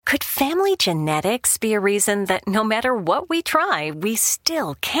Could family genetics be a reason that no matter what we try, we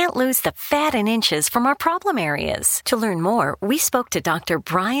still can't lose the fat and inches from our problem areas? To learn more, we spoke to Dr.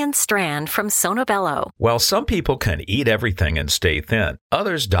 Brian Strand from Sonobello. While some people can eat everything and stay thin,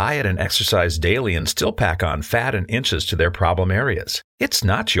 others diet and exercise daily and still pack on fat and inches to their problem areas. It's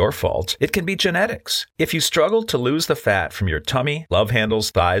not your fault. It can be genetics. If you struggle to lose the fat from your tummy, love handles,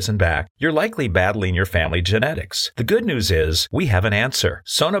 thighs, and back, you're likely battling your family genetics. The good news is we have an answer.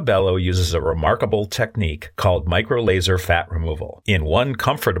 Sonobello uses a remarkable technique called microlaser fat removal. In one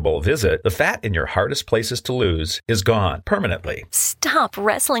comfortable visit, the fat in your hardest places to lose is gone permanently. Stop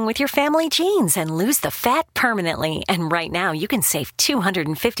wrestling with your family genes and lose the fat permanently. And right now, you can save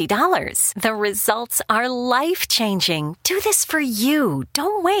 $250. The results are life-changing. Do this for you.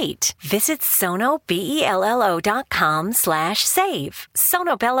 Don't wait. Visit sonobello.com/save.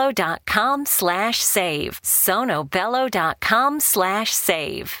 sonobello.com/save.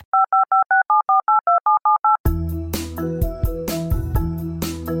 sonobello.com/save.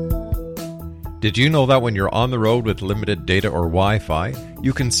 Did you know that when you're on the road with limited data or Wi-Fi,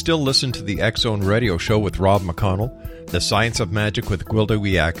 you can still listen to the X-Zone Radio Show with Rob McConnell, The Science of Magic with Gwilda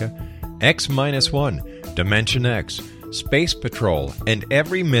Wiyaka, X-1, Dimension X, Space Patrol, and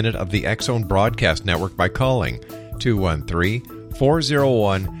every minute of the X-Zone Broadcast Network by calling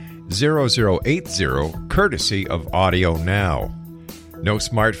 213-401-0080, courtesy of Audio Now. No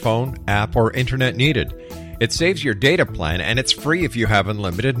smartphone, app, or internet needed. It saves your data plan, and it's free if you have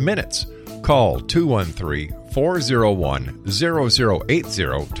unlimited minutes. Call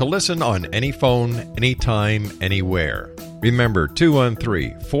 213-401-0080 to listen on any phone, anytime, anywhere. Remember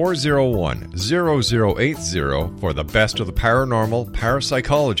 213-401-0080 for the best of the paranormal,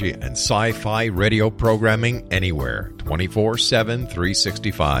 parapsychology, and sci-fi radio programming anywhere, 24/7,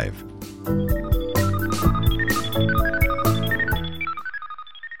 365.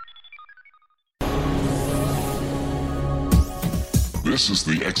 This is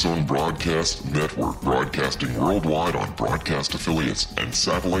the X-Zone Broadcast Network, broadcasting worldwide on broadcast affiliates and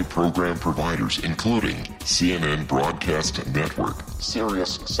satellite program providers, including CNN Broadcast Network,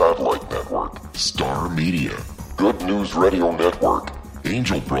 Sirius Satellite Network, Star Media, Good News Radio Network,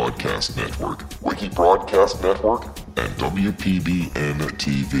 Angel Broadcast Network, Wiki Broadcast Network, and WPBN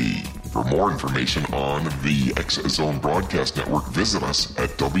TV. For more information on the X-Zone Broadcast Network, visit us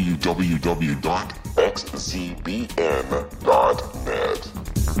at www.xzbn.net.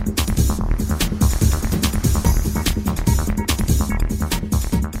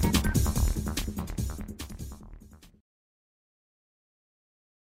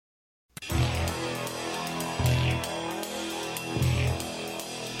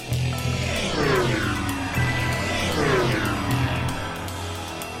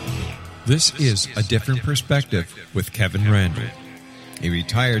 This is A Different Perspective with Kevin Randle. A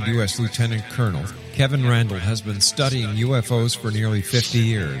retired U.S. Lieutenant Colonel, Kevin Randle has been studying UFOs for nearly 50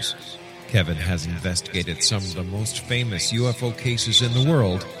 years. Kevin has investigated some of the most famous UFO cases in the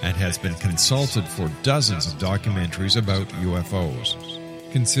world and has been consulted for dozens of documentaries about UFOs.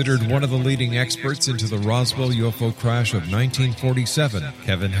 Considered one of the leading experts into the Roswell UFO crash of 1947,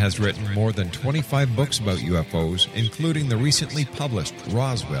 Kevin has written more than 25 books about UFOs, including the recently published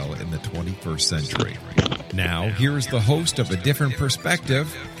Roswell in the 21st Century. Now, here is the host of A Different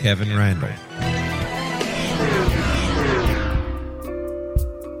Perspective, Kevin Randle.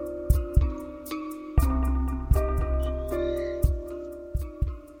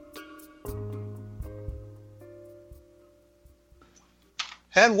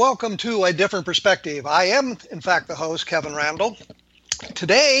 And welcome to A Different Perspective. I am, in fact, the host, Kevin Randle.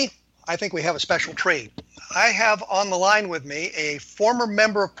 Today, I think we have a special treat. I have on the line with me a former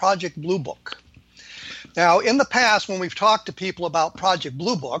member of Project Blue Book. Now, in the past, when we've talked to people about Project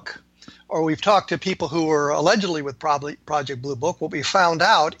Blue Book, or we've talked to people who were allegedly with Project Blue Book, what we found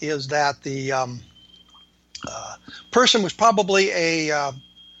out is that the person was probably a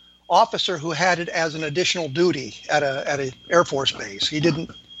officer who had it as an additional duty at a Air Force base. He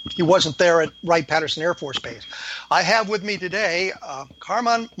wasn't there at Wright-Patterson Air Force Base. I have with me today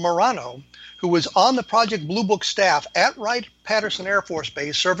Carmon Marano, who was on the Project Blue Book staff at Wright-Patterson Air Force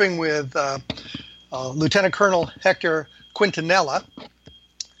Base, serving with Lieutenant Colonel Hector Quintanilla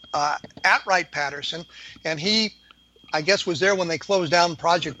at Wright-Patterson, and he, I guess, was there when they closed down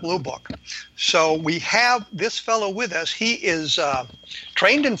Project Blue Book. So we have this fellow with us. He is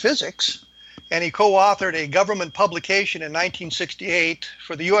trained in physics, and he co-authored a government publication in 1968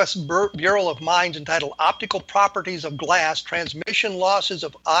 for the U.S. Bureau of Mines entitled Optical Properties of Glass, Transmission Losses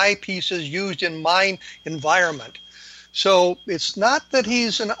of Eyepieces Used in Mine Environment. So it's not that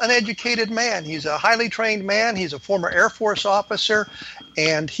he's an uneducated man. He's a highly trained man. He's a former Air Force officer,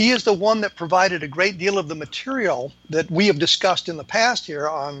 And he is the one that provided a great deal of the material that we have discussed in the past here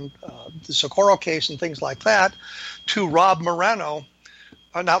on the Socorro case and things like that to Rob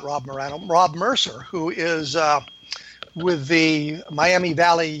Mercer, who is with the Miami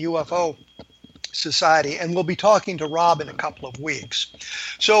Valley UFO Society. And we'll be talking to Rob in a couple of weeks.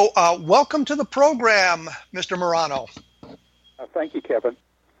 So welcome to the program, Mr. Marano. Thank you, Kevin.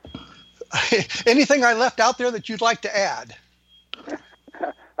 Anything I left out there that you'd like to add?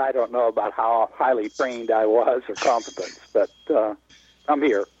 I don't know about how highly trained I was or competent, but I'm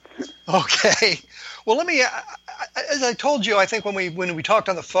here. Okay. Well, let me, as I told you, I think when we talked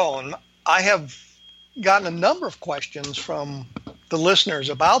on the phone, I have gotten a number of questions from the listeners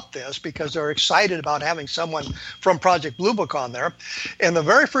about this because they're excited about having someone from Project Blue Book on there. And the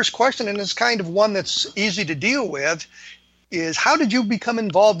very first question, and it's kind of one that's easy to deal with, is how did you become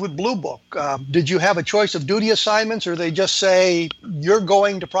involved with Blue Book? Did you have a choice of duty assignments, or they just say you're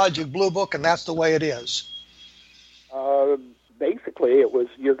going to Project Blue Book and that's the way it is? Basically, it was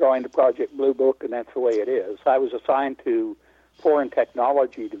you're going to Project Blue Book and that's the way it is. I was assigned to Foreign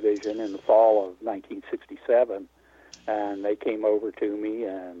Technology Division in the fall of 1967, and they came over to me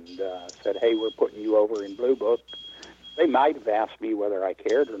and said, hey, we're putting you over in Blue Book. They might have asked me whether I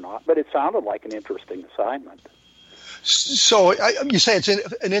cared or not, but it sounded like an interesting assignment. So you say it's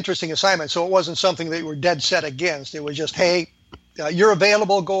an interesting assignment, so it wasn't something that you were dead set against. It was just, hey, you're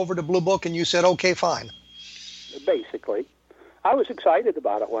available, go over to Blue Book, and you said, okay, fine. Basically. I was excited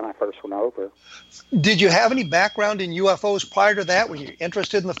about it when I first went over. Did you have any background in UFOs prior to that? Were you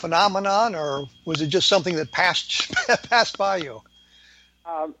interested in the phenomenon, or was it just something that passed by you?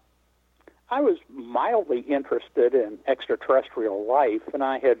 I was mildly interested in extraterrestrial life, and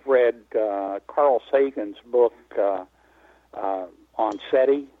I had read Carl Sagan's book on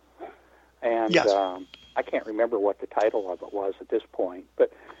SETI, and yes. I can't remember what the title of it was at this point,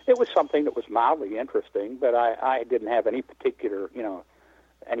 but it was something that was mildly interesting, but I didn't have any particular,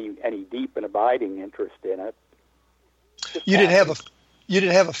 any deep and abiding interest in it. You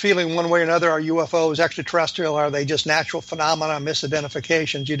didn't have a feeling one way or another, are UFOs extraterrestrial, are they just natural phenomena,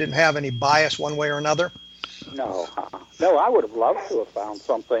 misidentifications? You didn't have any bias one way or another? No. No, I would have loved to have found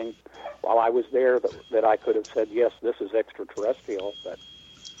something while I was there that I could have said, yes, this is extraterrestrial, but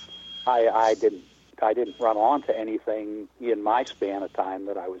I didn't run onto anything in my span of time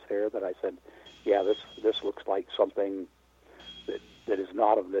that I was there that I said, yeah, this looks like something that is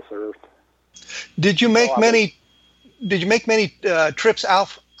not of this earth. Did you make many trips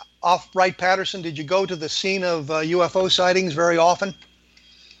off Wright-Patterson? Did you go to the scene of UFO sightings very often?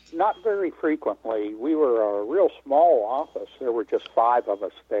 Not very frequently. We were a real small office. There were just 5 of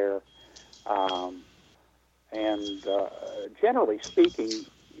us there. And generally speaking,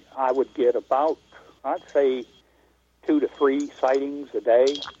 I would get about, I'd say, 2 to 3 sightings a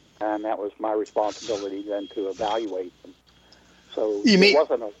day, and that was my responsibility then to evaluate them. So there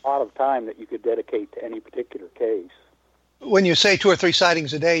wasn't a lot of time that you could dedicate to any particular case. When you say 2 or 3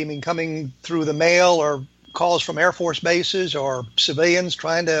 sightings a day, you mean coming through the mail or calls from Air Force bases or civilians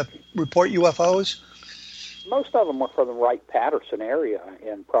trying to report UFOs? Most of them were from the Wright-Patterson area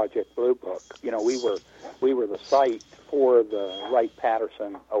in Project Blue Book. We were the site for the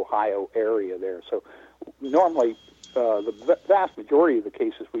Wright-Patterson, Ohio area there. So normally the vast majority of the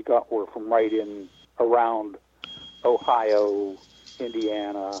cases we got were from right in around Ohio,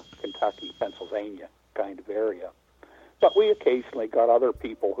 Indiana, Kentucky, Pennsylvania kind of area. But we occasionally got other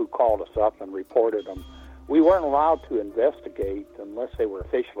people who called us up and reported them. We weren't allowed to investigate unless they were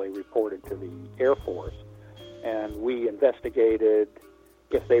officially reported to the Air Force. And we investigated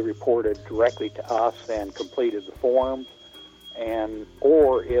if they reported directly to us and completed the forms,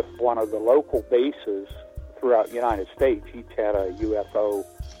 or if one of the local bases throughout the United States each had a UFO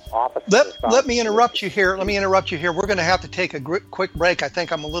officer. Let me interrupt you here. We're going to have to take a quick break. I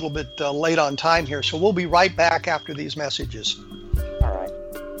think I'm a little bit late on time here, so we'll be right back after these messages. All right.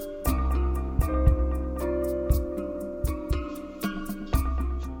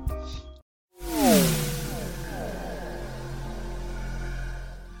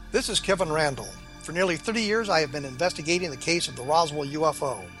 This is Kevin Randall. For nearly 30 years, I have been investigating the case of the Roswell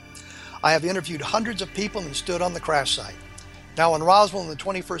UFO. I have interviewed hundreds of people and stood on the crash site. Now in Roswell in the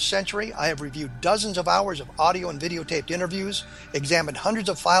 21st century, I have reviewed dozens of hours of audio and videotaped interviews, examined hundreds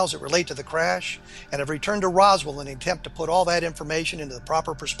of files that relate to the crash, and have returned to Roswell in an attempt to put all that information into the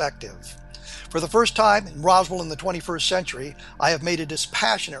proper perspective. For the first time in Roswell in the 21st century, I have made a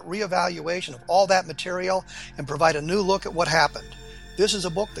dispassionate reevaluation of all that material and provide a new look at what happened. This is a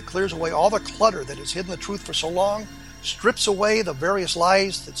book that clears away all the clutter that has hidden the truth for so long, strips away the various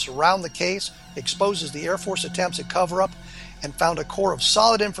lies that surround the case, exposes the Air Force attempts at cover-up, and found a core of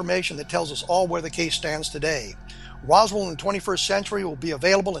solid information that tells us all where the case stands today. Roswell in the 21st Century will be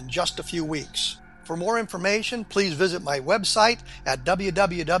available in just a few weeks. For more information, please visit my website at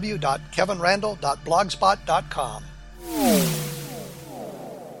www.kevinrandle.blogspot.com.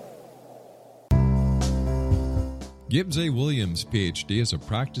 Gibbs A. Williams, Ph.D., is a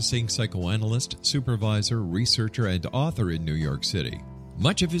practicing psychoanalyst, supervisor, researcher, and author in New York City.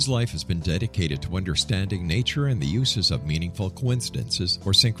 Much of his life has been dedicated to understanding nature and the uses of meaningful coincidences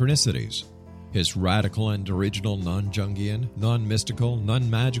or synchronicities. His radical and original non-Jungian, non-mystical,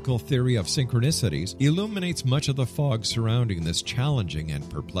 non-magical theory of synchronicities illuminates much of the fog surrounding this challenging and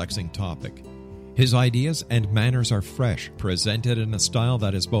perplexing topic. His ideas and manners are fresh, presented in a style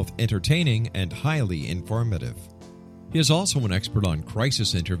that is both entertaining and highly informative. He is also an expert on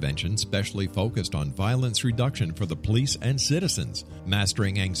crisis intervention, specially focused on violence reduction for the police and citizens,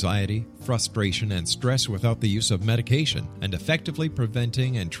 mastering anxiety, frustration, and stress without the use of medication, and effectively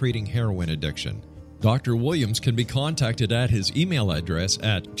preventing and treating heroin addiction. Dr. Williams can be contacted at his email address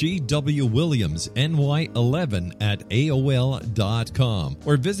at gwwilliamsny11@aol.com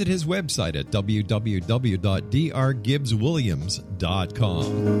or visit his website at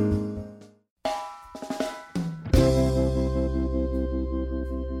www.drgibbswilliams.com.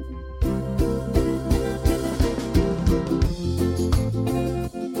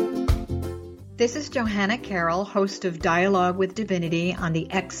 This is Johanna Carroll, host of Dialogue with Divinity on the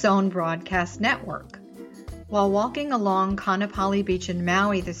X-Zone Broadcast Network. While walking along Kaanapali Beach in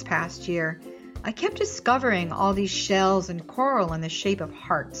Maui this past year, I kept discovering all these shells and coral in the shape of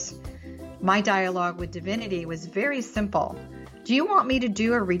hearts. My dialogue with Divinity was very simple. Do you want me to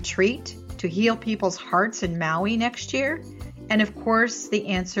do a retreat to heal people's hearts in Maui next year? And of course, the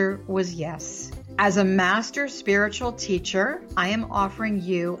answer was yes. As a master spiritual teacher, I am offering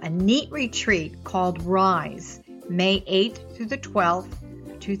you a neat retreat called Rise, May 8th through the 12th,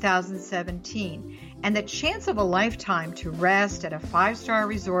 2017, and the chance of a lifetime to rest at a 5-star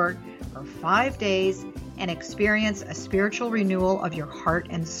resort for 5 days and experience a spiritual renewal of your heart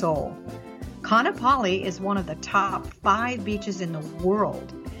and soul. Kaanapali is one of the top 5 beaches in the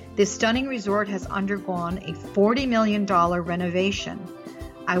world. This stunning resort has undergone a $40 million renovation.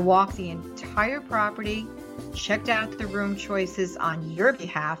 I walked the entire property, checked out the room choices on your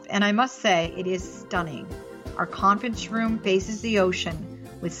behalf, and I must say it is stunning. Our conference room faces the ocean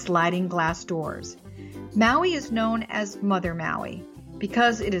with sliding glass doors. Maui is known as Mother Maui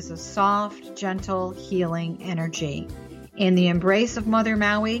because it is a soft, gentle, healing energy. In the embrace of Mother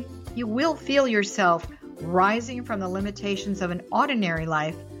Maui, you will feel yourself rising from the limitations of an ordinary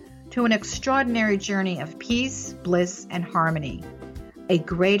life to an extraordinary journey of peace, bliss, and harmony. A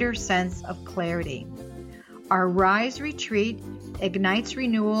greater sense of clarity. Our Rise retreat ignites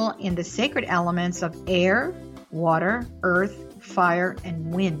renewal in the sacred elements of air, water, earth, fire,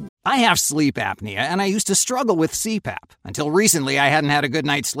 and wind. I have sleep apnea, and I used to struggle with CPAP. Until recently, I hadn't had a good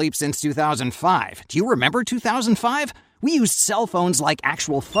night's sleep since 2005. Do you remember 2005? We used cell phones like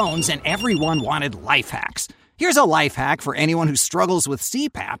actual phones, and everyone wanted life hacks. Here's a life hack for anyone who struggles with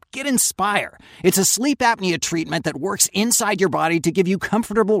CPAP. Get Inspire. It's a sleep apnea treatment that works inside your body to give you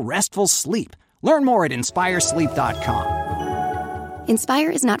comfortable, restful sleep. Learn more at InspireSleep.com.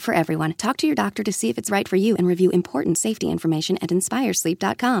 Inspire is not for everyone. Talk to your doctor to see if it's right for you and review important safety information at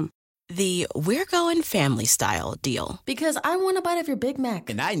InspireSleep.com. The We're Going Family Style deal. Because I want a bite of your Big Mac.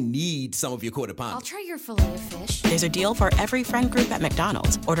 And I need some of your Quarter Pounder. I'll try your filet of fish. There's a deal for every friend group at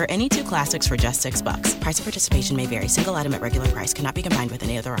McDonald's. Order any 2 classics for just $6. Price of participation may vary. Single item at regular price cannot be combined with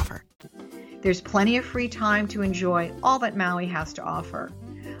any other offer. There's plenty of free time to enjoy all that Maui has to offer.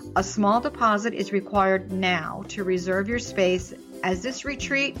 A small deposit is required now to reserve your space, as this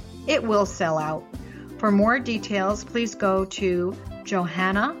retreat, it will sell out. For more details, please go to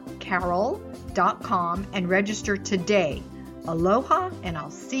johannacarroll.com and register today. Aloha, and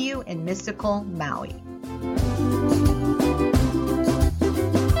I'll see you in mystical Maui.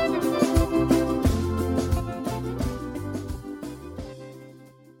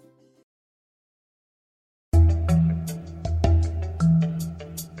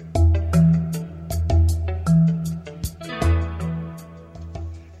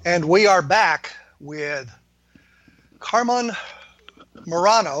 And we are back with Carmon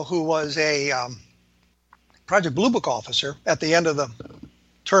Marano, who was a Project Blue Book officer at the end of the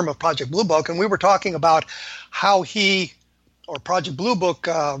term of Project Blue Book, and we were talking about how he, or Project Blue Book,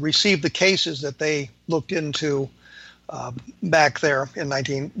 received the cases that they looked into back there in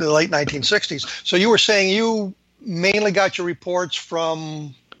the late 1960s. So you were saying you mainly got your reports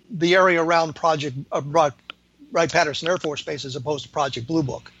from the area around Project Wright-Patterson Air Force Base as opposed to Project Blue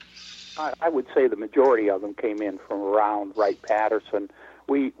Book. I would say the majority of them came in from around Wright-Patterson.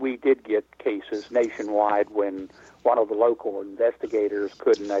 We did get cases nationwide when one of the local investigators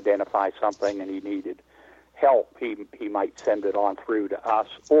couldn't identify something and he needed help. He might send it on through to us,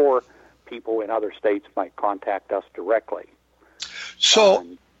 or people in other states might contact us directly. So,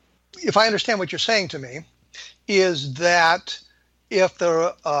 if I understand what you're saying to me, is that if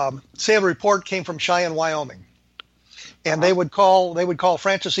the say a report came from Cheyenne, Wyoming, and they would call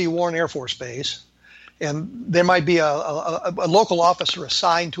Francis E. Warren Air Force Base, and there might be a local officer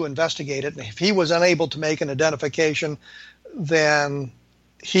assigned to investigate it, and if he was unable to make an identification, then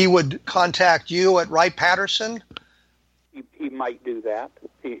he would contact you at Wright-Patterson? He might do that.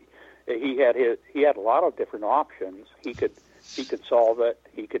 He had a lot of different options. He could solve it.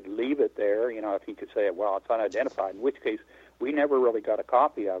 He could leave it there. If he could say, well, it's unidentified, in which case we never really got a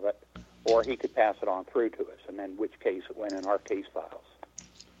copy of it, or he could pass it on through to us, and then which case it went in our case files.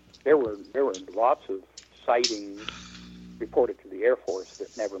 There were lots of sightings reported to the Air Force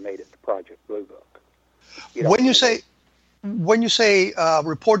that never made it to Project Blue Book. When you say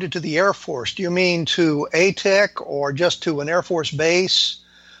reported to the Air Force, do you mean to ATIC or just to an Air Force base?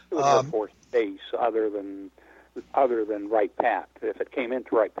 To an Air Force base, other than Wright-Pat. If it came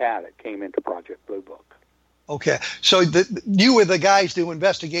into Wright-Pat, it came into Project Blue Book. Okay, so you were the guys to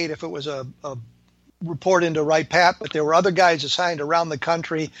investigate if it was a report into Wright-Pat, but there were other guys assigned around the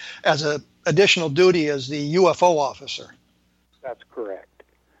country as an additional duty as the UFO officer. That's correct.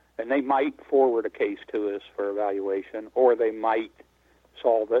 And they might forward a case to us for evaluation, or they might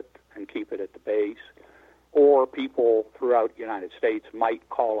solve it and keep it at the base, or people throughout the United States might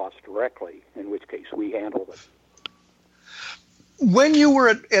call us directly, in which case we handled it. When you were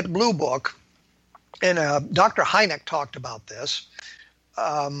at Blue Book, and Dr. Hynek talked about this,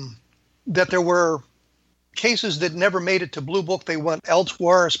 that there were cases that never made it to Blue Book. They went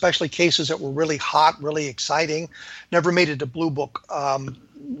elsewhere, especially cases that were really hot, really exciting, never made it to Blue Book.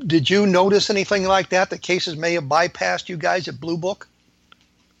 Did you notice anything like that? That cases may have bypassed you guys at Blue Book?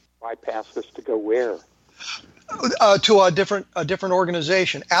 Bypassed us to go where? To a different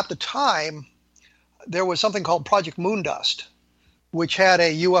organization. At the time, there was something called Project Moondust, which had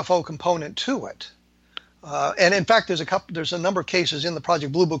a UFO component to it. And in fact, there's a number of cases in the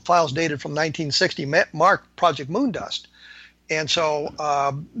Project Blue Book files dated from 1960 marked Project Moondust. And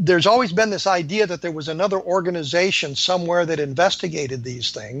so there's always been this idea that there was another organization somewhere that investigated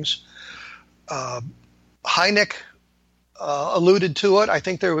these things. Hynek alluded to it. I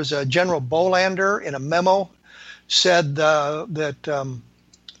think there was a General Bolander in a memo said that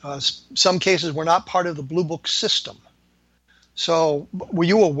some cases were not part of the Blue Book system. So were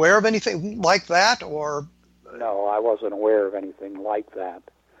you aware of anything like that, or? No, I wasn't aware of anything like that.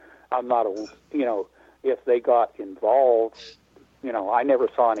 I'm not, if they got involved, I never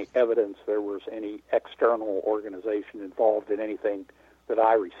saw any evidence there was any external organization involved in anything that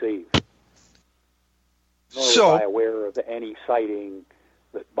I received. Nor was I aware of any sighting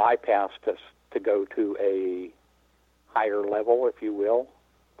that bypassed us to go to a higher level, if you will,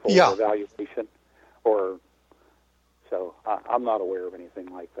 for evaluation. So I'm not aware of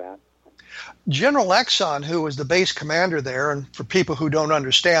anything like that. General Exxon, who was the base commander there, and for people who don't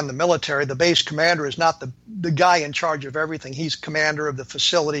understand the military, the base commander is not the guy in charge of everything. He's commander of the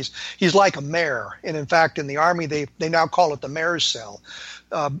facilities. He's like a mayor. And in fact, in the Army, they now call it the mayor's cell.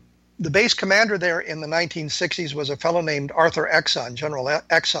 The base commander there in the 1960s was a fellow named Arthur Exxon, General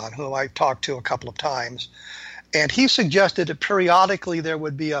Exxon, who I talked to a couple of times. And he suggested that periodically there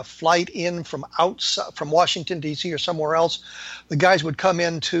would be a flight in from outside, from Washington, D.C. or somewhere else. The guys would come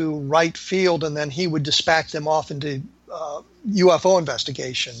into Wright Field, and then he would dispatch them off into UFO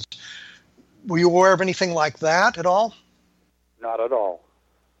investigations. Were you aware of anything like that at all? Not at all.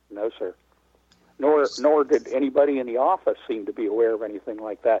 No, sir. Nor did anybody in the office seem to be aware of anything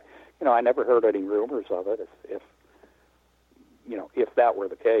like that. I never heard any rumors of it, if that were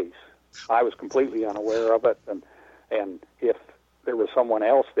the case. I was completely unaware of it, and if there was someone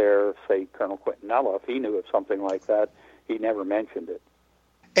else there, say Colonel Quintanilla, if he knew of something like that, he never mentioned it.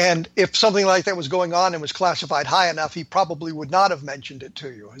 And if something like that was going on and was classified high enough, he probably would not have mentioned it to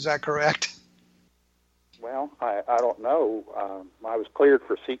you. Is that correct? Well, I don't know. I was cleared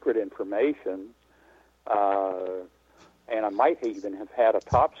for secret information, and I might even have had a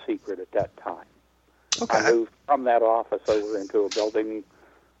top secret at that time. Okay. I moved from that office over into a building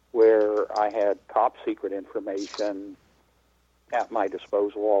where I had top secret information at my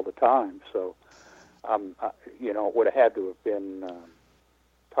disposal all the time. So, it would have had to have been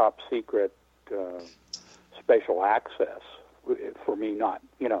top secret special access for me not,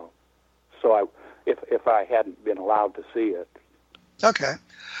 So if I hadn't been allowed to see it. Okay.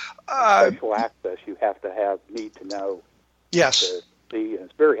 Special access you have to need to know. Yes. To see, and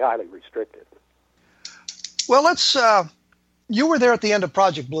it's very highly restricted. Well, you were there at the end of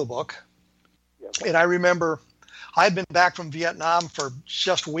Project Blue Book. Yes. And I remember I had been back from Vietnam for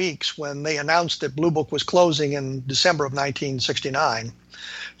just weeks when they announced that Blue Book was closing in December of 1969.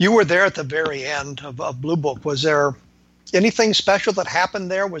 You were there at the very end of Blue Book. Was there anything special that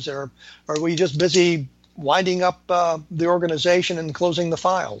happened there? Or were you just busy winding up the organization and closing the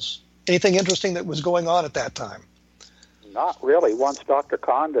files? Anything interesting that was going on at that time? Not really. Once Dr.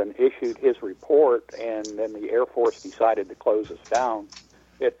 Condon issued his report and then the Air Force decided to close us down,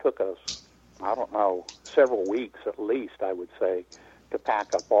 it took us, I don't know, several weeks at least, I would say, to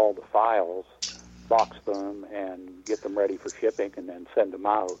pack up all the files, box them, and get them ready for shipping and then send them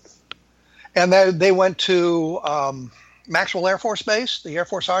out. And they went to Maxwell Air Force Base, the Air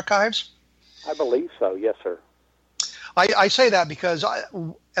Force Archives? I believe so, yes, sir. I say that because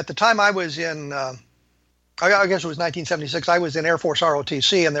at the time I was in, I guess it was 1976, I was in Air Force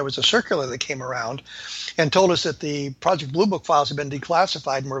ROTC, and there was a circular that came around and told us that the Project Blue Book files had been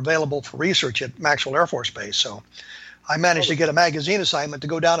declassified and were available for research at Maxwell Air Force Base. So I managed to get a magazine assignment to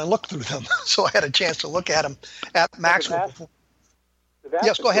go down and look through them. So I had a chance to look at them at Maxwell. The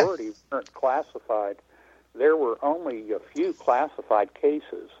vast majority weren't classified. There were only a few classified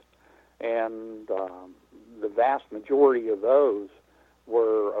cases, and the vast majority of those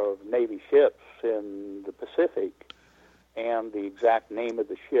were of Navy ships in the Pacific, and the exact name of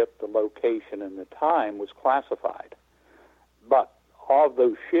the ship, the location, and the time was classified. But of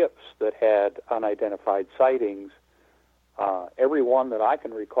those ships that had unidentified sightings, every one that I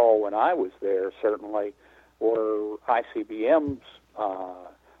can recall when I was there certainly were ICBMs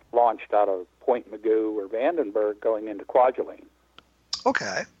launched out of Point Mugu or Vandenberg going into Kwajalein.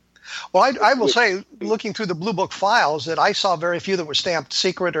 Okay. Well, I will say, looking through the Blue Book files, that I saw very few that were stamped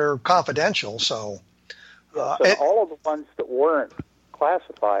secret or confidential. So, all of the ones that weren't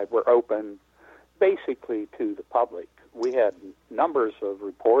classified were open basically to the public. We had numbers of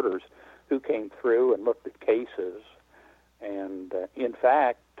reporters who came through and looked at cases. And in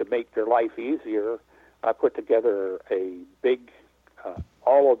fact, to make their life easier, I put together a big,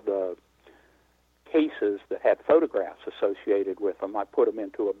 all of the cases that had photographs associated with them. I put them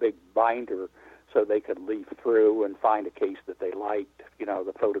into a big binder so they could leaf through and find a case that they liked. You know,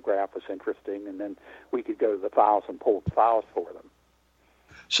 the photograph was interesting, and then we could go to the files and pull the files for them.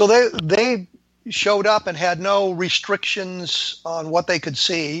 So they showed up and had no restrictions on what they could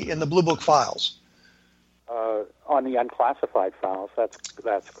see in the Blue Book files? On the unclassified files,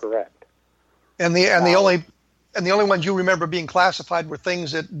 that's correct. And the only ones you remember being classified were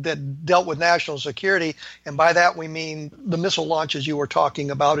things that dealt with national security, and by that we mean the missile launches you were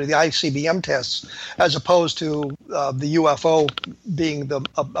talking about, or the ICBM tests, as opposed to the UFO being the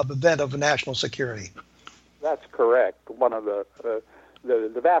event of national security. That's correct. One of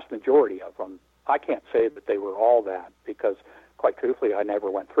the vast majority of them. I can't say that they were all that because, quite truthfully, I never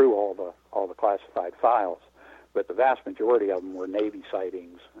went through all the classified files. But the vast majority of them were Navy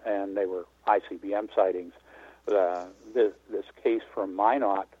sightings, and they were ICBM sightings. This case from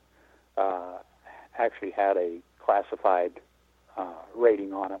Minot actually had a classified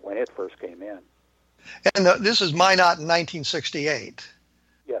rating on it when it first came in. And this is Minot in 1968.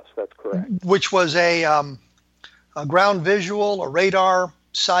 Yes, that's correct. Which was a ground visual, a radar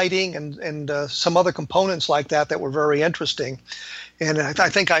sighting, and some other components like that were very interesting. And I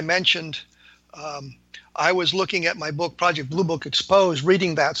think I mentioned I was looking at my book, Project Blue Book Exposed,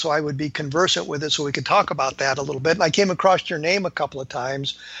 reading that so I would be conversant with it so we could talk about that a little bit. And I came across your name a couple of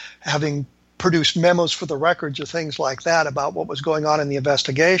times, having produced memos for the records or things like that about what was going on in the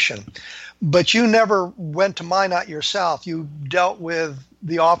investigation. But you never went to Minot yourself. You dealt with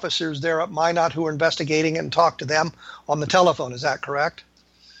the officers there at Minot who were investigating it and talked to them on the telephone. Is that correct?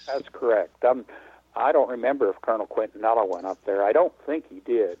 That's correct. I don't remember if Colonel Quintanilla went up there. I don't think he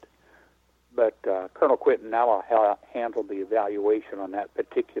did. But Colonel Quintanilla handled the evaluation on that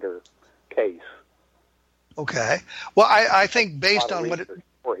particular case. Okay. Well, I think based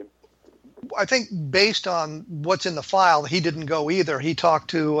on what's in the file, he didn't go either. He talked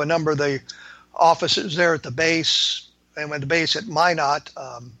to a number of the officers there at the base and at the base at Minot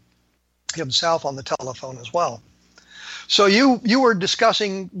himself on the telephone as well. So you were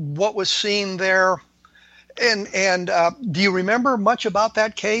discussing what was seen there, and do you remember much about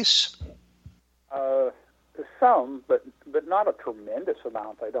that case? Some, but not a tremendous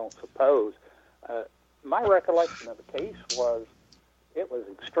amount, I don't suppose. My recollection of the case was it was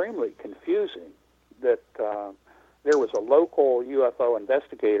extremely confusing that there was a local UFO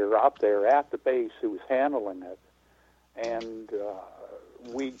investigator out there at the base who was handling it, and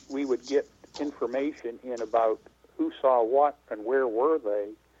we would get information in about who saw what and where were they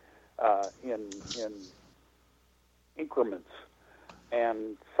in increments.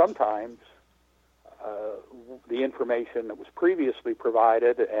 And sometimes the information that was previously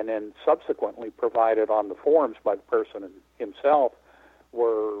provided and then subsequently provided on the forms by the person himself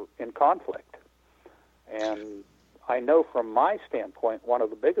were in conflict. And I know from my standpoint, one of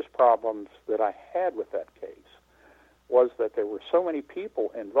the biggest problems that I had with that case was that there were so many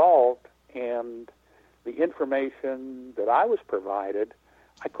people involved, and the information that I was provided,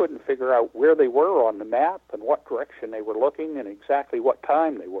 I couldn't figure out where they were on the map and what direction they were looking and exactly what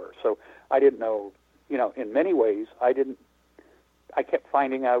time they were. So I didn't know, in many ways, I kept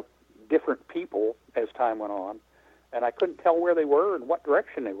finding out different people as time went on, and I couldn't tell where they were and what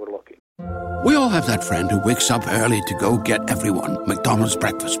direction they were looking. We all have that friend who wakes up early to go get everyone McDonald's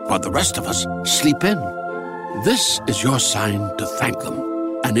breakfast, while the rest of us sleep in. This is your sign to thank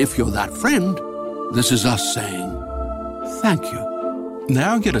them. And if you're that friend, this is us saying thank you.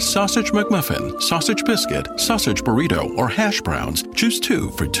 Now get a sausage McMuffin, sausage biscuit, sausage burrito, or hash browns. Choose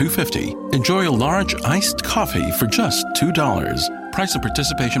 2 for $2.50. Enjoy a large iced coffee for just $2. Price and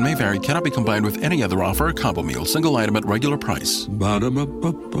participation may vary. Cannot be combined with any other offer or combo meal. Single item at regular price.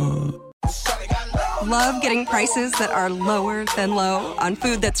 Ba-da-ba-ba-ba. Love getting prices that are lower than low on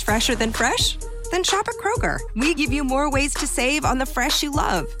food that's fresher than fresh? Then shop at Kroger. We give you more ways to save on the fresh you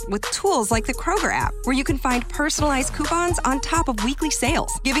love with tools like the Kroger app, where you can find personalized coupons on top of weekly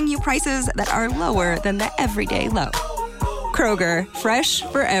sales, giving you prices that are lower than the everyday low. Kroger, fresh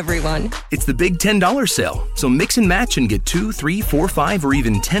for everyone. It's the big $10 sale, so mix and match and get 2, 3, 4, 5, or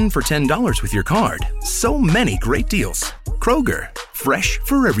even 10 for $10 with your card. So many great deals. Kroger, fresh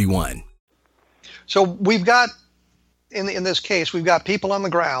for everyone. So we've got, in this case, we've got people on the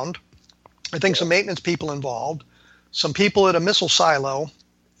ground. I think some maintenance people involved, some people at a missile silo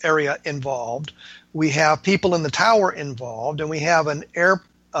area involved. We have people in the tower involved, and we have a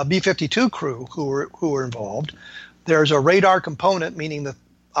B-52 crew who were involved. There's a radar component, meaning the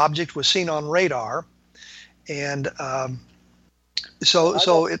object was seen on radar, and so I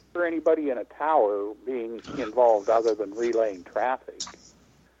don't remember anybody in a tower being involved other than relaying traffic.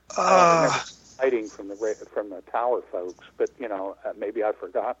 I remember hiding from the tower folks, but maybe I've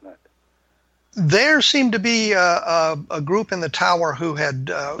forgotten it. There seemed to be a group in the tower who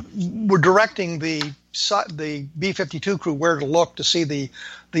were directing the B-52 crew where to look to see the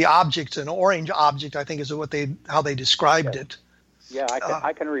objects. An orange object, I think, is how they described it. Yeah,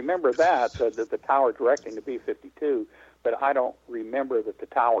 I can remember that the tower directing the B-52, but I don't remember that the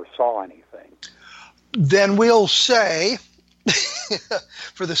tower saw anything. Then we'll say,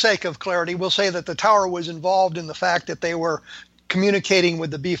 for the sake of clarity, we'll say that the tower was involved in the fact that they were communicating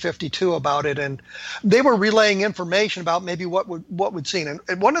with the B-52 about it, and they were relaying information about maybe what would seen. And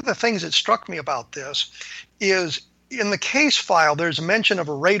one of the things that struck me about this is in the case file, there's a mention of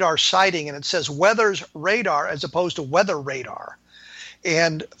a radar sighting, and it says weather's radar as opposed to weather radar.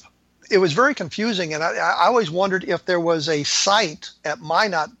 And it was very confusing, and I always wondered if there was a site at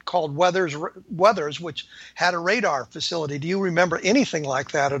Minot called Weathers, which had a radar facility. Do you remember anything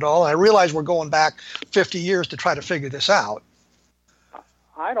like that at all? I realize we're going back 50 years to try to figure this out.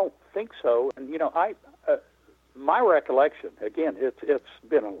 I don't think so. And, my recollection, again, it's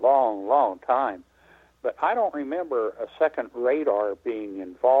been a long, long time, but I don't remember a second radar being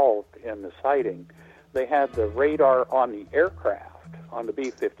involved in the sighting. They had the radar on the aircraft, on the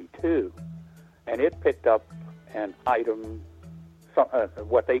B-52, and it picked up an item,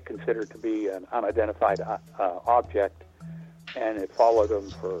 what they considered to be an unidentified object, and it followed them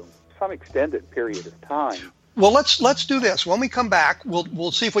for some extended period of time. Well, let's do this. When we come back,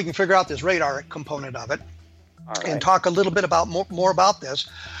 we'll see if we can figure out this radar component of it, and talk a little bit about more about this.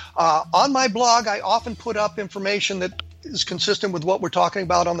 On my blog, I often put up information that is consistent with what we're talking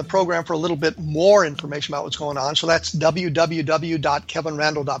about on the program for a little bit more information about what's going on. So that's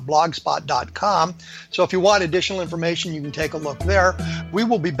www.kevinrandle.blogspot.com. So if you want additional information, you can take a look there. We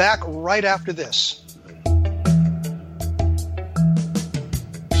will be back right after this.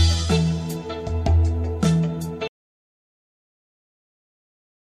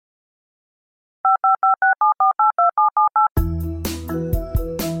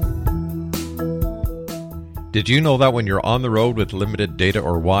 Did you know that when you're on the road with limited data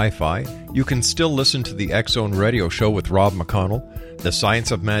or Wi-Fi, you can still listen to the X-Zone Radio Show with Rob McConnell, The Science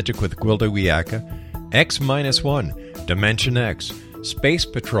of Magic with Gwilda Wiyaka, X-1, Dimension X, Space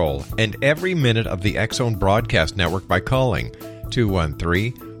Patrol, and every minute of the X-Zone Broadcast Network by calling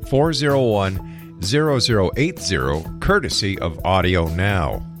 213-401-0080, courtesy of Audio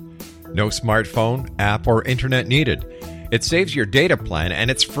Now. No smartphone, app, or internet needed. It saves your data plan, and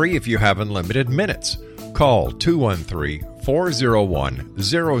it's free if you have unlimited minutes. Call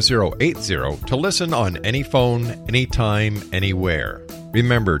 213-401-0080 to listen on any phone, anytime, anywhere.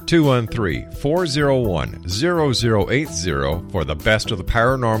 Remember 213-401-0080 for the best of the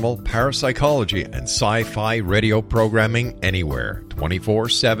paranormal, parapsychology, and sci-fi radio programming anywhere,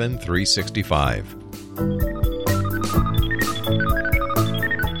 24/7, 365.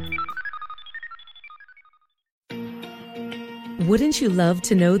 Wouldn't you love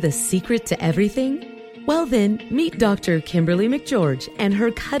to know the secret to everything? Well then, meet Dr. Kimberly McGeorge and her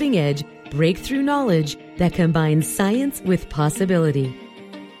cutting-edge breakthrough knowledge that combines science with possibility.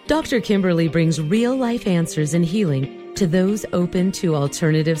 Dr. Kimberly brings real-life answers and healing to those open to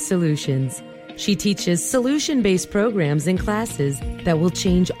alternative solutions. She teaches solution-based programs and classes that will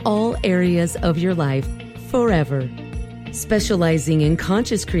change all areas of your life forever. Specializing in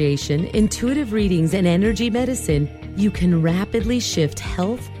conscious creation, intuitive readings, and energy medicine, you can rapidly shift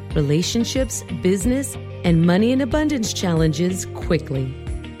health, relationships, business, and money and abundance challenges quickly.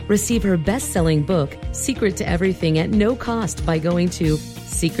 Receive her best-selling book, Secret to Everything, at no cost by going to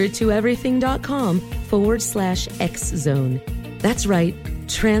secrettoeverything.com/X-Zone. That's right,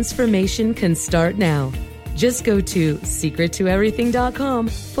 transformation can start now. Just go to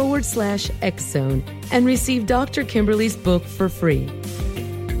secrettoeverything.com/X-Zone and receive Dr. Kimberly's book for free.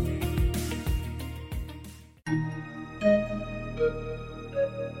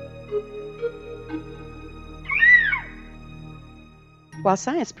 While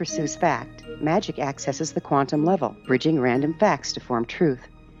science pursues fact, magic accesses the quantum level, bridging random facts to form truth.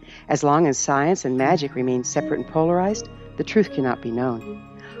 As long as science and magic remain separate and polarized, the truth cannot be known.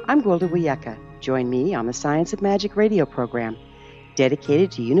 I'm Gwilda Wiyaka. Join me on the Science of Magic radio program, dedicated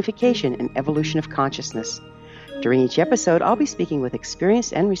to unification and evolution of consciousness. During each episode, I'll be speaking with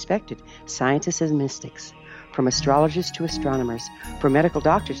experienced and respected scientists and mystics. From astrologers to astronomers, from medical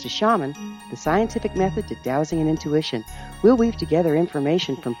doctors to shaman, the scientific method to dowsing and intuition, we'll weave together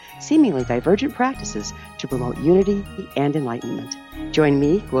information from seemingly divergent practices to promote unity and enlightenment. Join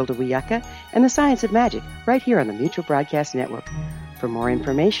me, Gwilda Wiyaka, and the Science of Magic right here on the Mutual Broadcast Network. For more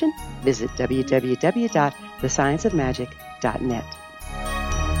information, visit www.thescienceofmagic.net.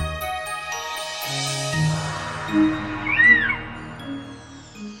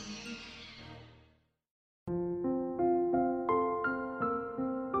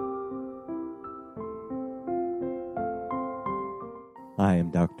 I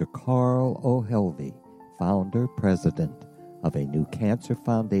am Dr. Carl O'Helvey, founder, president of a new cancer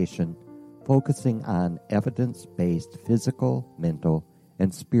foundation focusing on evidence-based physical, mental,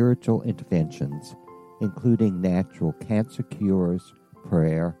 and spiritual interventions, including natural cancer cures,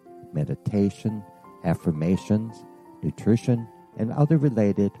 prayer, meditation, affirmations, nutrition, and other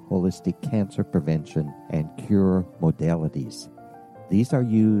related holistic cancer prevention and cure modalities. These are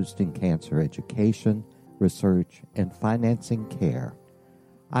used in cancer education, research, and financing care.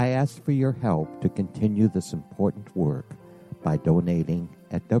 I ask for your help to continue this important work by donating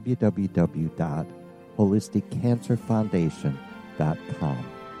at www.holisticcancerfoundation.com.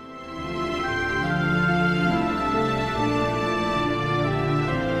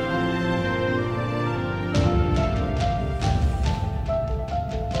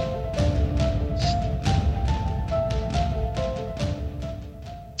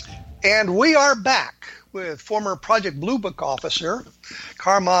 And we are back with former Project Blue Book officer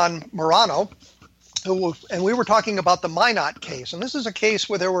Carmon Marano, and we were talking about the Minot case. And this is a case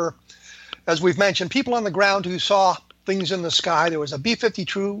where there were, as we've mentioned, people on the ground who saw things in the sky. There was a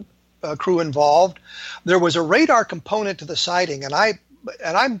B-52 crew involved. There was a radar component to the sighting, and I'm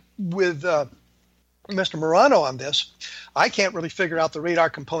with Mr. Marano on this. I can't really figure out the radar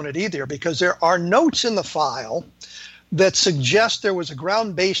component either, because there are notes in the file that suggest there was a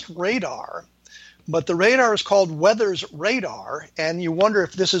ground-based radar, but the radar is called Weather's radar, and you wonder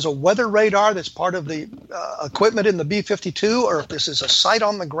if this is a weather radar that's part of the equipment in the B-52, or if this is a sight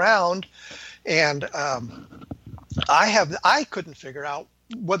on the ground. And I couldn't figure out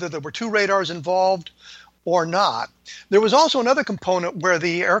whether there were two radars involved or not. There was also another component where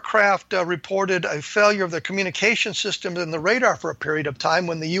the aircraft reported a failure of the communication system in the radar for a period of time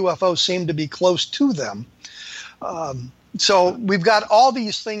when the UFO seemed to be close to them. So we've got all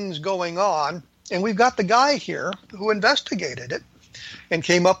these things going on, and we've got the guy here who investigated it and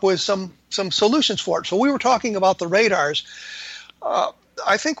came up with some solutions for it. So we were talking about the radars.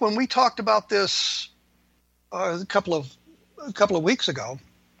 I think when we talked about this a couple of weeks ago,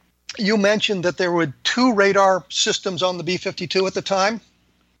 you mentioned that there were two radar systems on the B-52 at the time?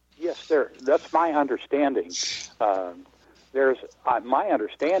 Yes, that's my understanding. My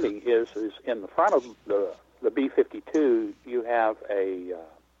understanding is in the front of the the B-52, you have a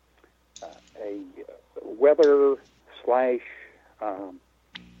weather slash,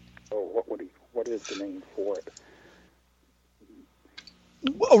 what is the name for it?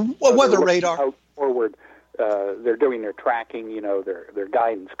 A weather radar. Out forward, they're doing their tracking, their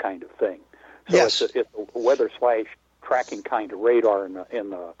guidance kind of thing. So yes. It's a weather slash tracking kind of radar in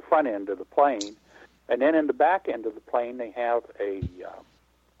the front end of the plane. And then in the back end of the plane, they have a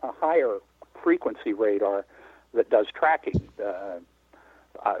higher frequency radar that does tracking.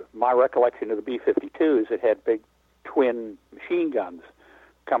 My recollection of the B-52 is it had big twin machine guns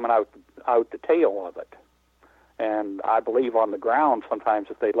coming out the tail of it. And I believe on the ground, sometimes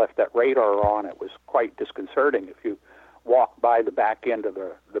if they left that radar on, it was quite disconcerting if you walked by the back end of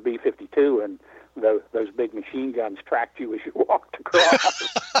the B-52 and those big machine guns tracked you as you walked across.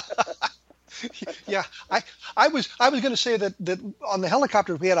 Yeah, I was going to say that on the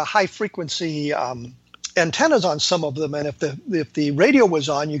helicopters we had a high frequency antennas on some of them, and if the radio was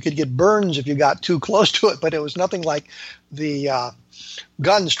on, you could get burns if you got too close to it. But it was nothing like the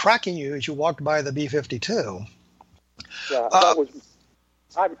guns tracking you as you walked by the B-52. Yeah,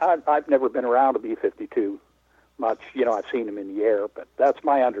 I've never been around a B-52 much. I've seen them in the air, but that's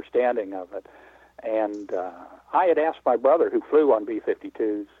my understanding of it. And I had asked my brother, who flew on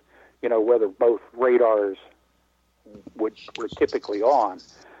B-52s, whether both radars were typically on,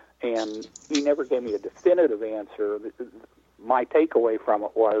 and he never gave me a definitive answer. My takeaway from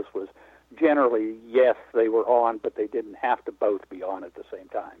it was generally, yes, they were on, but they didn't have to both be on at the same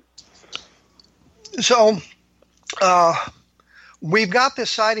time. So we've got this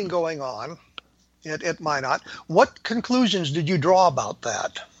sighting going on at Minot. What conclusions did you draw about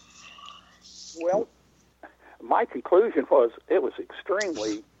that? Well, my conclusion was it was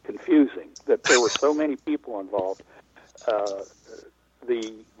extremely confusing that there were so many people involved.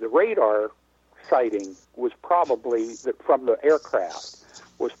 The radar sighting was probably, from the aircraft,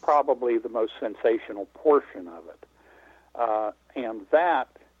 was probably the most sensational portion of it. And that,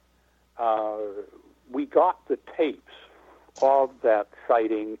 we got the tapes of that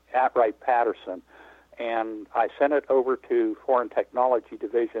sighting at Wright-Patterson, and I sent it over to Foreign Technology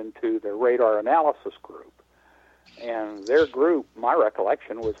Division to their radar analysis group. And their group, my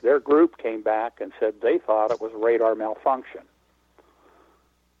recollection was their group came back and said they thought it was radar malfunction.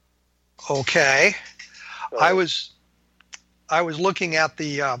 Okay. So, I was looking at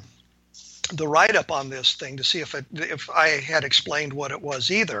the write-up on this thing to see if I had explained what it was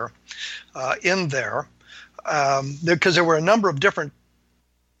either in there, because there were a number of different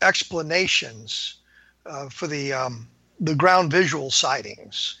explanations for the ground visual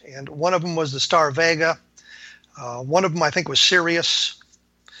sightings, and one of them was the Star Vega. One of them, I think, was Sirius,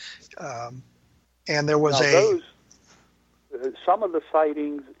 and there was some of the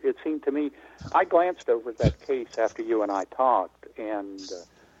sightings. It seemed to me, I glanced over that case after you and I talked, and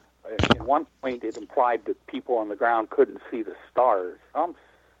at one point it implied that people on the ground couldn't see the stars.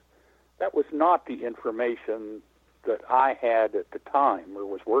 That was not the information that I had at the time or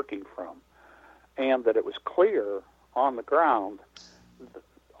was working from, and that it was clear on the ground.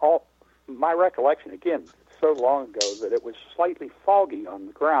 My recollection, again, so long ago, that it was slightly foggy on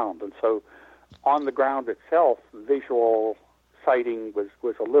the ground, and so on the ground itself, visual sighting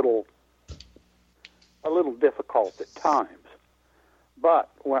was a little difficult at times. But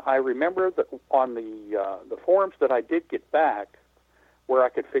when I remember that on the forums that I did get back, where I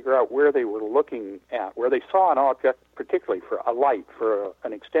could figure out where they were looking at, where they saw an object, particularly for a light for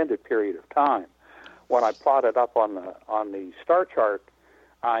an extended period of time, when I plotted up on the star chart,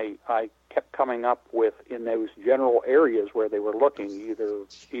 I kept coming up with, in those general areas where they were looking,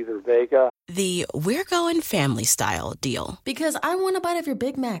 either Vega. The We're Going Family Style deal. Because I want a bite of your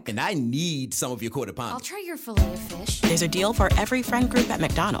Big Mac. And I need some of your quarter pound. I'll try your filet of fish. There's a deal for every friend group at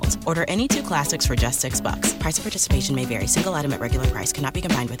McDonald's. Order any 2 classics for just $6. Price of participation may vary. Single item at regular price cannot be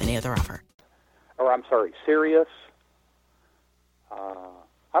combined with any other offer. Or I'm sorry, Sirius.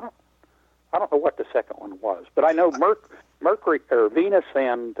 I don't know what the second one was, but I know Mercury or Venus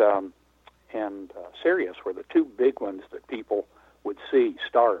and Sirius were the 2 big ones that people would see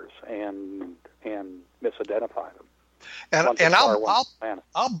stars and misidentify them. And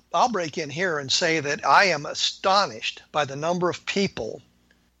I'll break in here and say that I am astonished by the number of people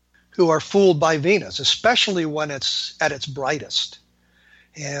who are fooled by Venus, especially when it's at its brightest.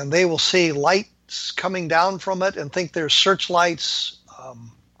 And they will see lights coming down from it and think there's searchlights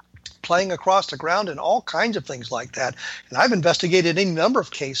playing across the ground and all kinds of things like that. And I've investigated any number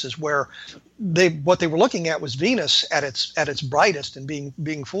of cases where what they were looking at was Venus at its brightest and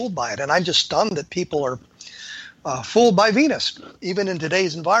being fooled by it. And I'm just stunned that people are fooled by Venus, even in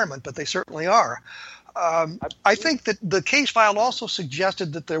today's environment, but they certainly are. I think that the case file also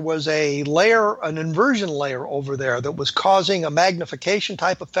suggested that there was a layer, an inversion layer over there that was causing a magnification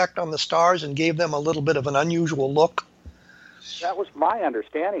type effect on the stars and gave them a little bit of an unusual look. That was my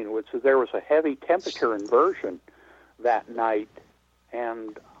understanding, which is there was a heavy temperature inversion that night,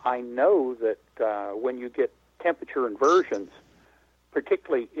 and I know that when you get temperature inversions,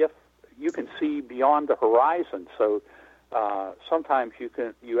 particularly if you can see beyond the horizon, so sometimes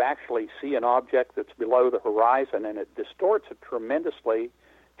you actually see an object that's below the horizon, and it distorts it tremendously,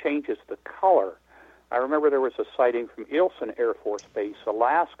 changes the color. I remember there was a sighting from Ilsen Air Force Base,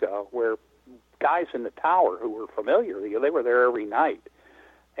 Alaska, where guys in the tower who were familiar, they were there every night,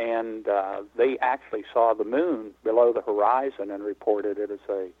 and they actually saw the moon below the horizon and reported it as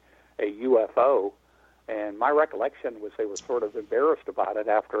a UFO. And my recollection was they were sort of embarrassed about it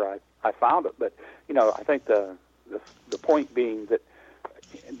after I found it. But, I think the point being that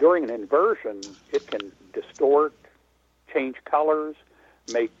during an inversion, it can distort, change colors,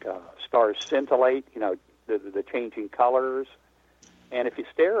 make stars scintillate, the changing colors. And if you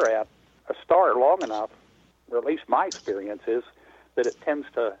stare at a star long enough, or at least my experience is, that it tends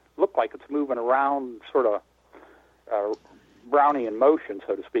to look like it's moving around sort of Brownian motion,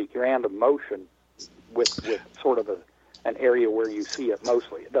 so to speak, random motion, with sort of an area where you see it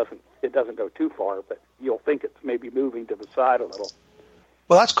mostly. It doesn't go too far, but you'll think it's maybe moving to the side a little.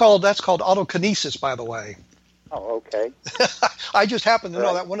 Well, that's called autokinesis, by the way. Oh, okay. I just happen to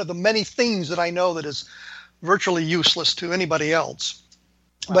know that one of the many things that I know that is virtually useless to anybody else.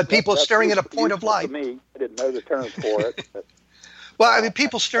 But people staring at a point of light. To me, I didn't know the term for it. But, well, I mean,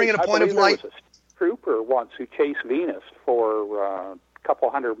 people staring at a point of light. There was a trooper once who chased Venus for a couple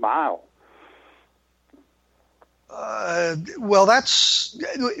hundred miles. Well,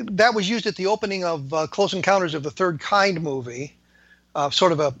 that was used at the opening of Close Encounters of the Third Kind movie,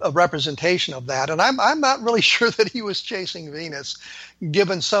 sort of a representation of that. And I'm not really sure that he was chasing Venus,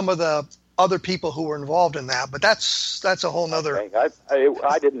 given some of the other people who were involved in that. But that's a whole nother. Okay.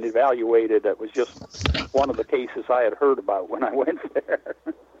 I didn't evaluate it. It was just one of the cases I had heard about when I went there.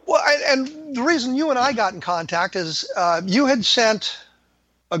 Well, and the reason you and I got in contact is you had sent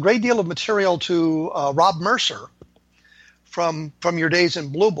a great deal of material to Rob Mercer from your days in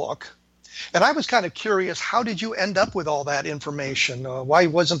Blue Book. And I was kind of curious, how did you end up with all that information? Why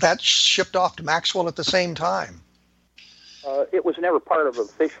wasn't that shipped off to Maxwell at the same time? It was never part of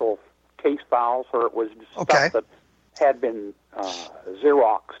official case files, or it was stuff that had been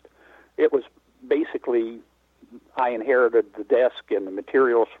Xeroxed. It was basically, I inherited the desk and the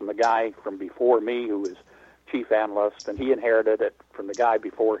materials from the guy from before me who was chief analyst, and he inherited it from the guy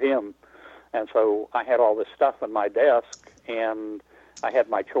before him. And so I had all this stuff on my desk, and I had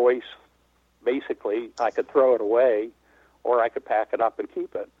my choice. Basically, I could throw it away, or I could pack it up and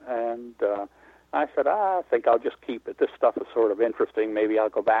keep it. And I said, I think I'll just keep it. This stuff is sort of interesting. Maybe I'll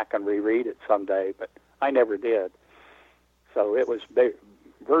go back and reread it someday, but I never did. So it was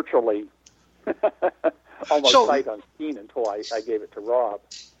virtually almost sight unseen until I gave it to Rob.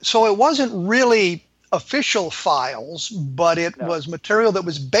 So it wasn't really official files, but it was material that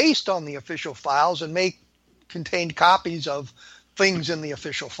was based on the official files and contained copies of things in the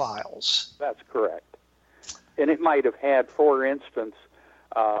official files. That's correct. And it might have had, for instance,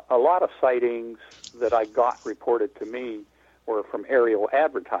 a lot of sightings that I got reported to me were from aerial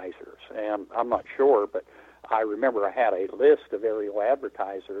advertisers, and I'm not sure, but I remember I had a list of aerial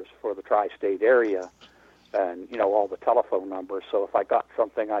advertisers for the tri-state area, and all the telephone numbers. So if I got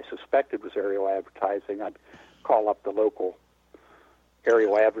something I suspected was aerial advertising, I'd call up the local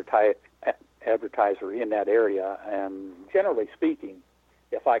aerial advertiser in that area. And generally speaking,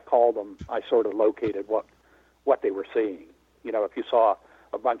 if I called them, I sort of located what they were seeing. If you saw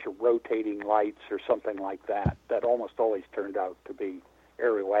a bunch of rotating lights or something like that, that almost always turned out to be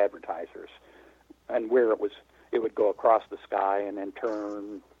aerial advertisers. And where it would go across the sky and then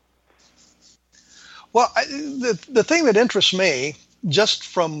turn. Well, the thing that interests me, just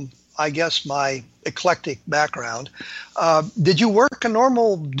from, I guess, my eclectic background, did you work a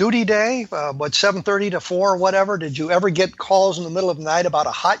normal duty day, 7:30 to 4 or whatever? Did you ever get calls in the middle of the night about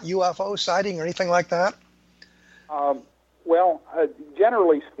a hot UFO sighting or anything like that? Well,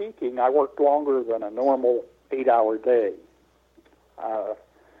 generally speaking, I worked longer than a normal 8-hour day.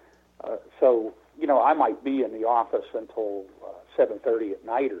 So, I might be in the office until 7:30 at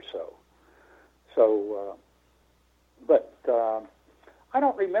night or so. So, but I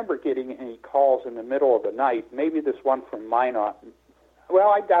don't remember getting any calls in the middle of the night. Maybe this one from Minot. Well,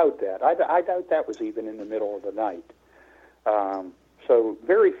 I doubt that. I doubt that was even in the middle of the night. So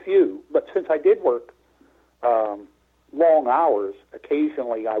very few. But since I did work long hours,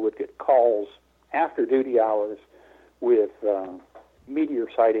 occasionally I would get calls after duty hours with meteor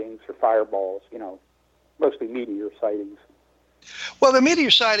sightings or fireballs, mostly meteor sightings. Well, the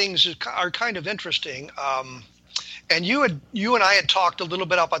meteor sightings are kind of interesting. And you and I had talked a little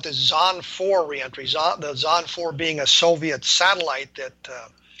bit about the Zond 4 reentry, the Zond 4 being a Soviet satellite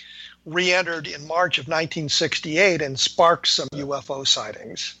that re-entered in March of 1968 and sparked some UFO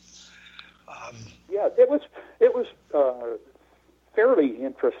sightings. Yeah, it was fairly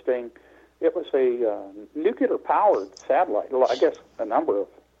interesting. It was a nuclear-powered satellite. Well, I guess a number of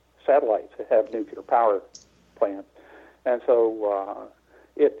satellites that have nuclear power plants, and so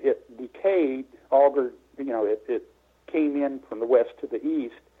it decayed, augured. It came in from the west to the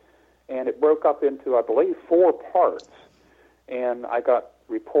east, and it broke up into, I believe, 4 parts. And I got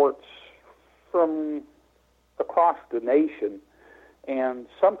reports from across the nation, and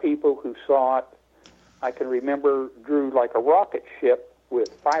some people who saw it, I can remember, drew like a rocket ship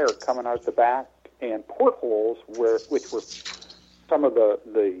with fire coming out the back and portholes which were some of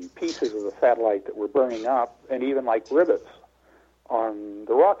the pieces of the satellite that were burning up, and even like rivets on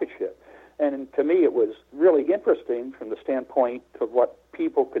the rocket ship. And to me, it was really interesting from the standpoint of what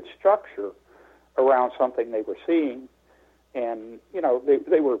people could structure around something they were seeing. And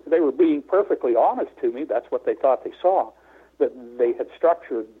they were being perfectly honest to me. That's what they thought they saw. But they had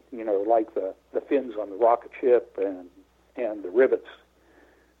structured, like the fins on the rocket ship and the rivets.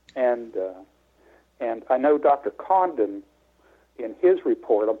 And I know Dr. Condon, in his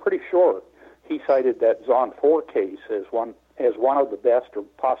report, I'm pretty sure he cited that Zond 4 case as one of the best, or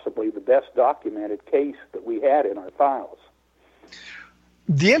possibly the best documented case that we had in our files.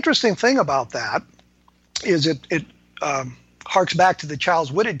 The interesting thing about that is it harks back to the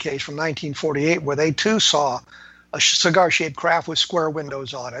Charles Whitted case from 1948, where they too saw a cigar-shaped craft with square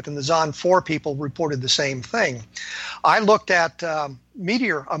windows on it, and the Zond 4 people reported the same thing. I looked at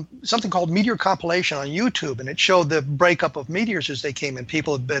something called Meteor Compilation on YouTube, and it showed the breakup of meteors as they came in.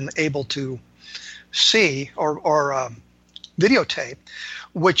 People had been able to see or videotape,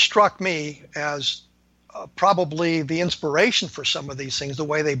 which struck me as probably the inspiration for some of these things, the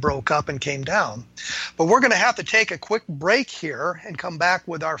way they broke up and came down. But we're going to have to take a quick break here and come back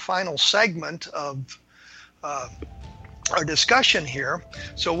with our final segment of our discussion here.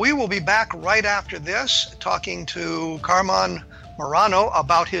 So we will be back right after this, talking to Carmon Marano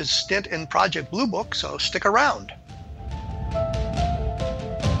about his stint in Project Blue Book, so stick around.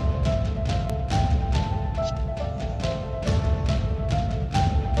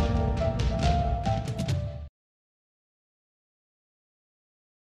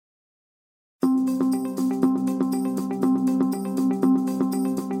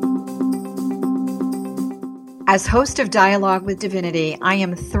 As host of Dialogue with Divinity, I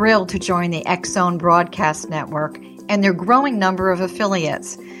am thrilled to join the X-Zone Broadcast Network and their growing number of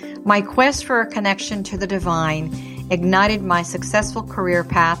affiliates. My quest for a connection to the divine ignited my successful career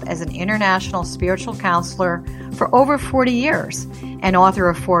path as an international spiritual counselor for over 40 years, an author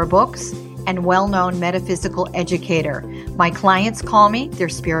of 4 books, and well-known metaphysical educator. My clients call me their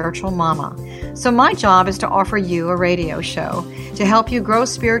spiritual mama. So my job is to offer you a radio show to help you grow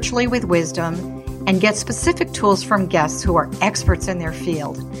spiritually with wisdom and get specific tools from guests who are experts in their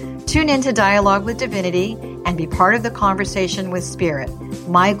field. Tune in to Dialogue with Divinity and be part of the conversation with Spirit.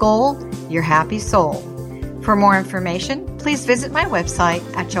 My goal, your happy soul. For more information, please visit my website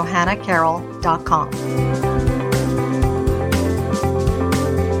at johannacarroll.com.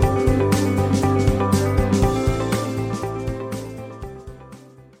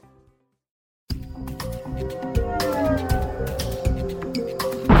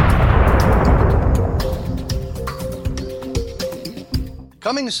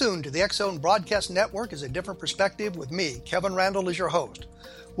 Coming soon to the X-Zone Broadcast Network is A Different Perspective with me, Kevin Randall, as your host.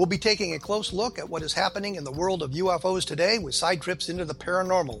 We'll be taking a close look at what is happening in the world of UFOs today with side trips into the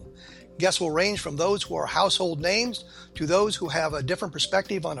paranormal. Guests will range from those who are household names to those who have a different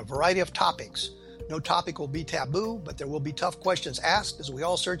perspective on a variety of topics. No topic will be taboo, but there will be tough questions asked as we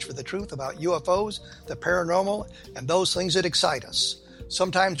all search for the truth about UFOs, the paranormal, and those things that excite us.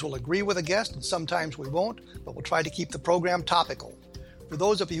 Sometimes we'll agree with a guest and sometimes we won't, but we'll try to keep the program topical. For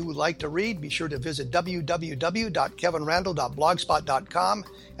those of you who would like to read, be sure to visit www.kevinrandall.blogspot.com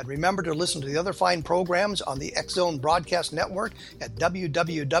and remember to listen to the other fine programs on the X-Zone Broadcast Network at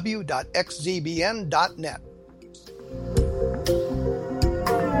www.xzbn.net.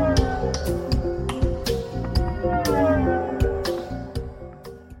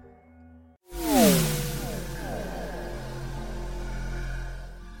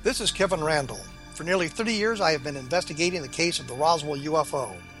 This is Kevin Randall. For nearly 30 years, I have been investigating the case of the Roswell UFO.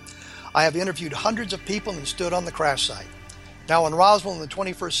 I have interviewed hundreds of people and stood on the crash site. Now, in Roswell in the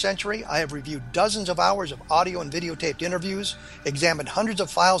 21st Century, I have reviewed dozens of hours of audio and videotaped interviews, examined hundreds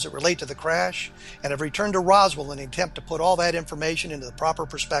of files that relate to the crash, and have returned to Roswell in an attempt to put all that information into the proper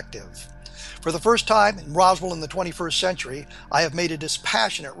perspective. For the first time in Roswell in the 21st Century, I have made a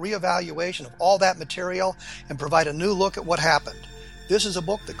dispassionate reevaluation of all that material and provide a new look at what happened. This is a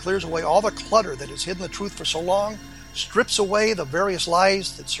book that clears away all the clutter that has hidden the truth for so long, strips away the various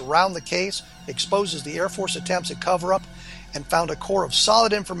lies that surround the case, exposes the Air Force attempts at cover-up, and found a core of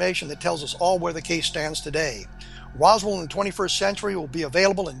solid information that tells us all where the case stands today. Roswell in the 21st Century will be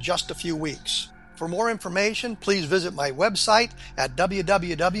available in just a few weeks. For more information, please visit my website at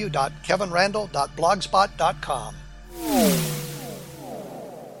www.kevinrandle.blogspot.com.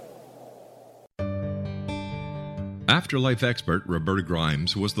 Afterlife expert Roberta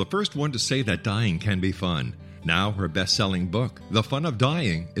Grimes was the first one to say that dying can be fun. Now her best-selling book, The Fun of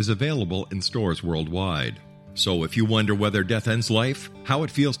Dying, is available in stores worldwide. So if you wonder whether death ends life, how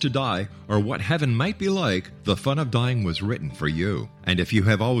it feels to die, or what heaven might be like, The Fun of Dying was written for you. And if you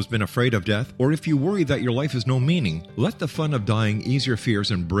have always been afraid of death, or if you worry that your life has no meaning, let The Fun of Dying ease your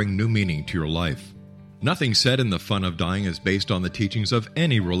fears and bring new meaning to your life. Nothing said in The Fun of Dying is based on the teachings of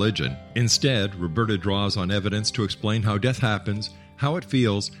any religion. Instead, Roberta draws on evidence to explain how death happens, how it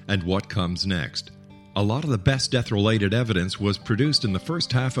feels, and what comes next. A lot of the best death-related evidence was produced in the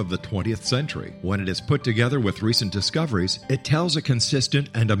first half of the 20th century. When it is put together with recent discoveries, it tells a consistent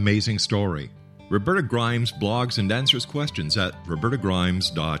and amazing story. Roberta Grimes blogs and answers questions at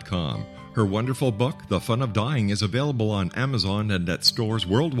robertagrimes.com. Her wonderful book, The Fun of Dying, is available on Amazon and at stores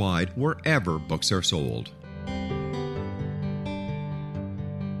worldwide wherever books are sold.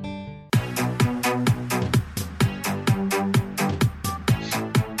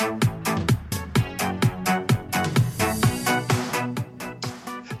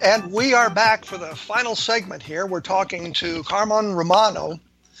 And we are back for the final segment here. We're talking to Carmon Marano,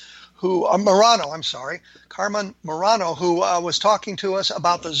 Carmon Marano, who was talking to us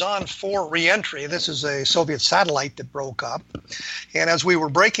about the Zond 4 reentry. This is a Soviet satellite that broke up. And as we were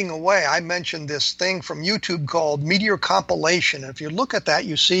breaking away, I mentioned this thing from YouTube called meteor compilation. And if you look at that,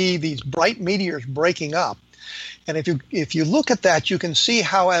 you see these bright meteors breaking up. And if you look at that, you can see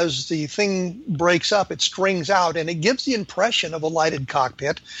how as the thing breaks up, it strings out, and it gives the impression of a lighted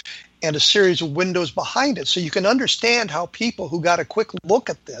cockpit and a series of windows behind it. So you can understand how people who got a quick look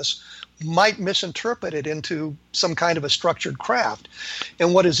at this might misinterpret it into some kind of a structured craft.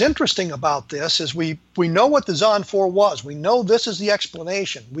 And what is interesting about this is we know what the Zond 4 was. We know this is the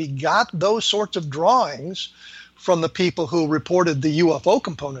explanation. We got those sorts of drawings from the people who reported the UFO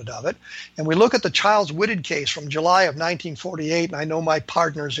component of it. And we look at the Childs Whitted case from July of 1948, and I know my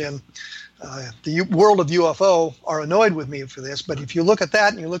partners in the world of UFO are annoyed with me for this, but if you look at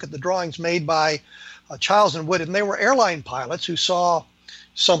that and you look at the drawings made by Childs and Whitted, and they were airline pilots who saw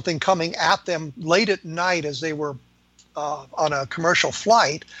something coming at them late at night as they were on a commercial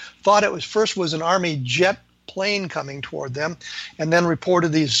flight, thought it was an Army jet plane coming toward them, and then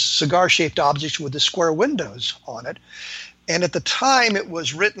reported these cigar-shaped objects with the square windows on it. And at the time, it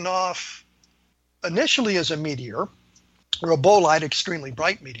was written off initially as a meteor, or a bolide, extremely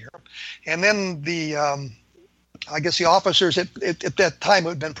bright meteor. And then the officers at that time, it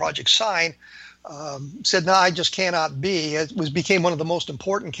had been Project Sign, said, no, I just cannot be. It became one of the most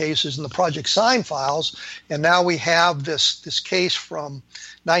important cases in the Project Sign files, and now we have this case from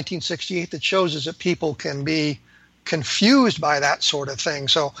 1968 that shows us that people can be confused by that sort of thing.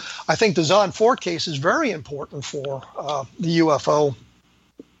 So I think the Zond 4 case is very important for the UFO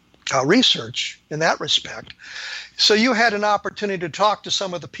research in that respect. So you had an opportunity to talk to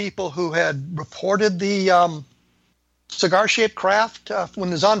some of the people who had reported the cigar-shaped craft when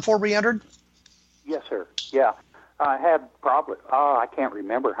the Zond 4 re-entered? Yes, sir. Yeah, I had probably I can't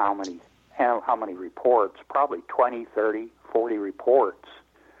remember how many reports. Probably 20, 30, 40 reports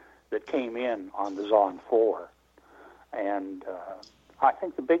that came in on the Zond 4, and I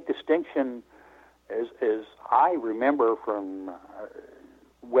think the big distinction is I remember from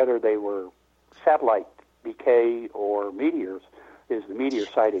whether they were satellite decay or meteors, is the meteor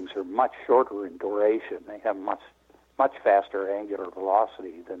sightings are much shorter in duration. They have much faster angular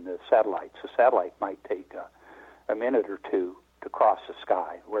velocity than the satellites. The satellite might take a minute or two to cross the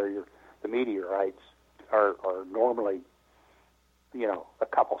sky, where the meteorites are normally, a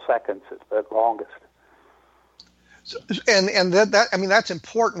couple seconds at longest. So, and that I mean, that's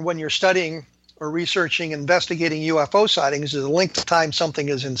important when you're studying or researching, investigating UFO sightings, is the length of time something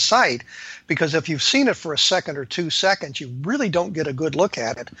is in sight, because if you've seen it for a second or 2 seconds, you really don't get a good look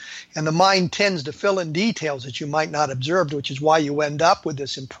at it. And the mind tends to fill in details that you might not observe, which is why you end up with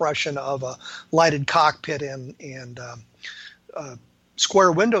this impression of a lighted cockpit and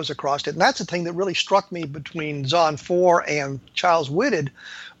square windows across it. And that's the thing that really struck me between Zahn 4 and Child's Witted,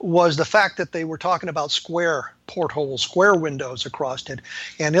 was the fact that they were talking about square portholes, square windows across it,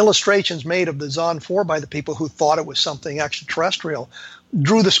 and illustrations made of the Zahn 4 by the people who thought it was something extraterrestrial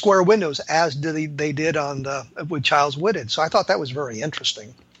drew the square windows, as they did with Child's Witted. So I thought that was very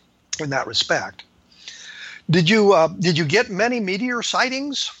interesting in that respect. Did you get many meteor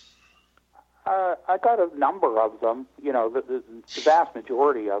sightings? I got a number of them. You know, the vast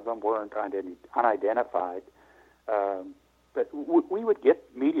majority of them weren't unidentified. But we would get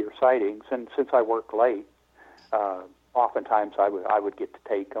meteor sightings, and since I worked late, oftentimes I would get to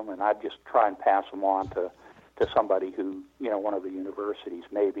take them, and I'd just try and pass them on to somebody who, you know, one of the universities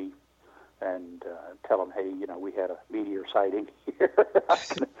maybe, and tell them, hey, you know, we had a meteor sighting here.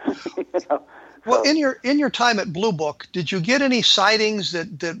 You know. Well, in your time at Blue Book, did you get any sightings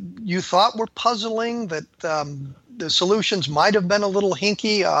that you thought were puzzling, that the solutions might have been a little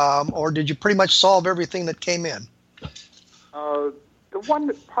hinky, or did you pretty much solve everything that came in? The one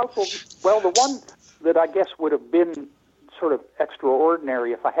that puzzled, the one that I guess would have been sort of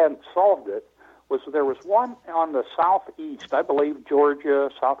extraordinary if I hadn't solved it, was there was one on the southeast, I believe Georgia,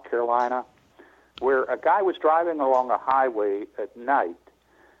 South Carolina, where a guy was driving along a highway at night,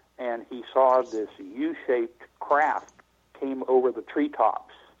 and he saw this U-shaped craft came over the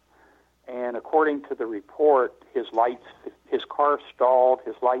treetops. And according to the report, his car stalled,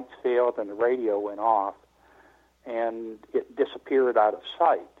 his lights failed, and the radio went off, and it disappeared out of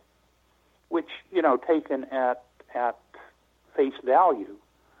sight, which, you know, taken at face value,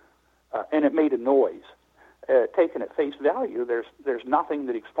 and it made a noise. Taken at face value, there's nothing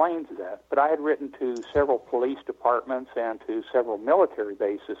that explains that. But I had written to several police departments and to several military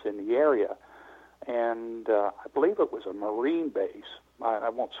bases in the area, and I believe it was a Marine base. I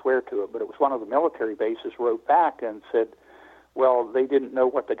won't swear to it, but it was one of the military bases, wrote back and said, well, they didn't know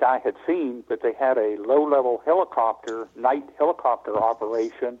what the guy had seen, but they had a low-level night helicopter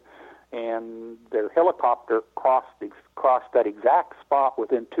operation, and their helicopter crossed that exact spot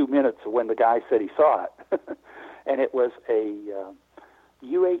within 2 minutes of when the guy said he saw it. And it was a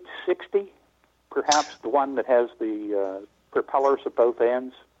UH-60, perhaps the one that has the propellers at both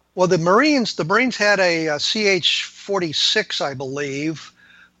ends. Well, the Marines had a CH-46, I believe,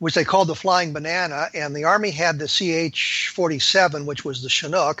 which they called the Flying Banana, and the Army had the CH-47, which was the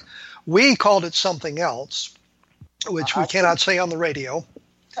Chinook. We called it something else, which we cannot say on the radio.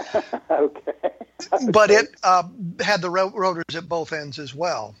 Okay. But it had the rotors at both ends as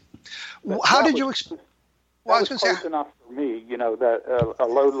well. How did you explain? Well, that was close enough for me, you know, that a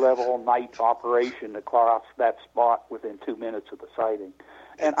low-level night operation across that spot within 2 minutes of the sighting.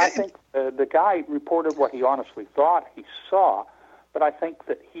 And I think the guy reported what he honestly thought he saw, but I think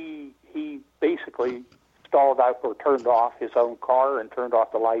that he basically stalled out or turned off his own car and turned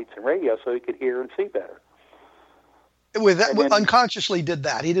off the lights and radio so he could hear and see better. Unconsciously did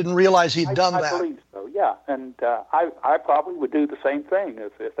that. He didn't realize he'd done that. I believe so, yeah. And I probably would do the same thing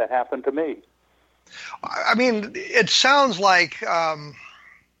if that happened to me. I mean, it sounds like, you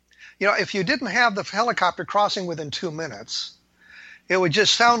know, if you didn't have the helicopter crossing within 2 minutes, it would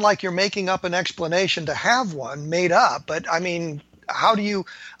just sound like you're making up an explanation to have one made up. But, I mean, how do you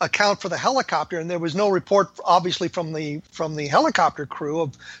account for the helicopter? And there was no report, obviously, from the helicopter crew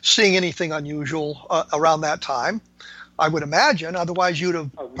of seeing anything unusual around that time, I would imagine. Otherwise, you'd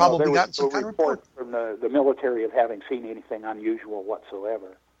have probably gotten some kind of report from the military of having seen anything unusual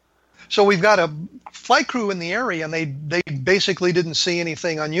whatsoever. So we've got a flight crew in the area, and they basically didn't see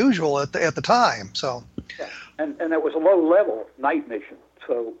anything unusual at the time. So, yeah. And it was a low-level night mission,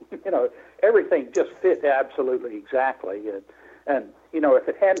 so you know everything just fit absolutely exactly. And you know, if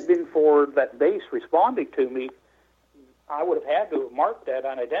it hadn't been for that base responding to me, I would have had to have marked that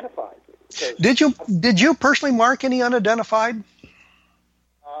unidentified. Did you personally mark any unidentified?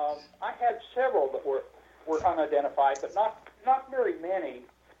 I had several that were unidentified, but not very many.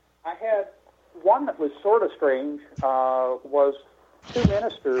 I had one that was sort of strange, was two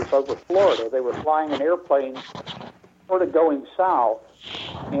ministers over Florida. They were flying an airplane sort of going south,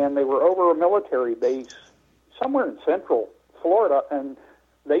 and they were over a military base somewhere in central Florida, and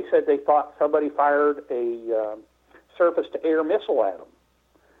they said they thought somebody fired a surface-to-air missile at them.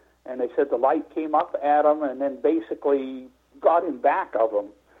 And they said the light came up at them and then basically got in back of them,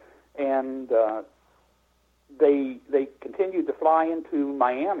 and they continued to fly into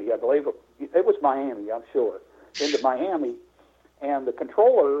Miami. I believe it was Miami, I'm sure, into Miami. And the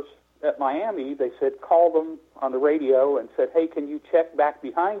controllers at Miami, they said, called them on the radio and said, hey, can you check back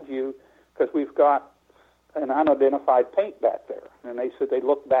behind you because we've got an unidentified paint back there. And they said they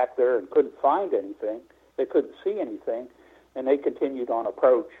looked back there and couldn't find anything. They couldn't see anything. and they continued on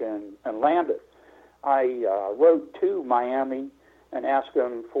approach and landed. I wrote to Miami and asked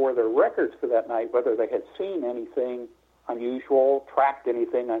them for their records for that night, whether they had seen anything unusual, tracked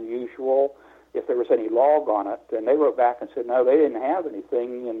anything unusual, if there was any log on it. And they wrote back and said, no, they didn't have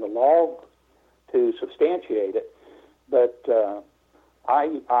anything in the log to substantiate it. But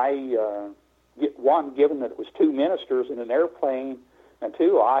given that it was two ministers in an airplane, and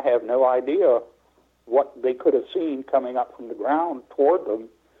two, I have no idea what they could have seen coming up from the ground toward them,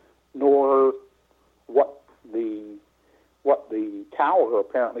 nor what the tower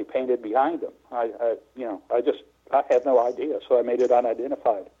apparently painted behind them. I had no idea, so I made it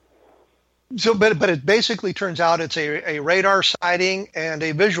unidentified. So, but it basically turns out it's a radar sighting and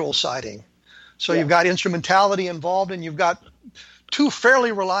a visual sighting. So You've got instrumentality involved, and you've got two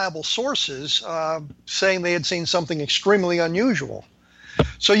fairly reliable sources saying they had seen something extremely unusual.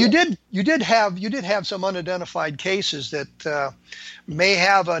 So you did have some unidentified cases that may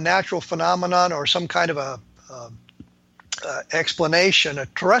have a natural phenomenon or some kind of a explanation, a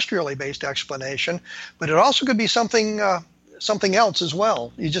terrestrially based explanation, but it also could be something else as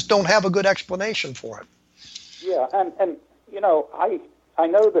well. You just don't have a good explanation for it. Yeah, and I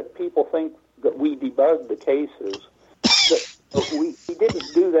know that people think that we debugged the cases, but we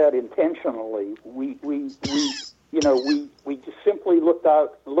didn't do that intentionally. We just simply looked at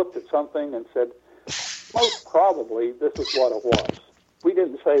something and said, most probably this is what it was. We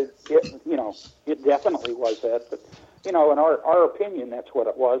didn't say it definitely was that, but in our opinion, that's what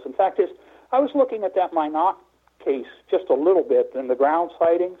it was. In fact, I was looking at that Minot case just a little bit in the ground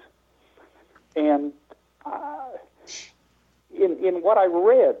sightings, and in what I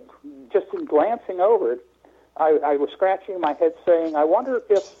read, just in glancing over it, I was scratching my head saying, I wonder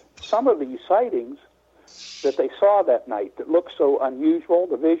if some of these sightings that they saw that night that looked so unusual,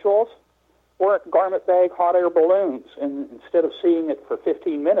 the visuals, were garment bag hot air balloons, and instead of seeing it for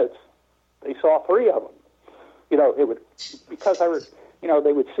 15 minutes, they saw 3 of them. It would, because they would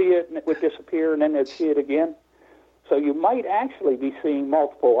see it and it would disappear, and then they'd see it again. So you might actually be seeing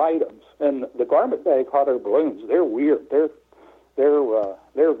multiple items. And the garment bag hot air balloons, they're weird. They're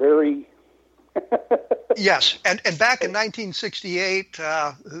very Yes, and back in 1968,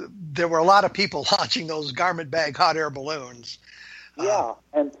 there were a lot of people launching those garment bag hot air balloons.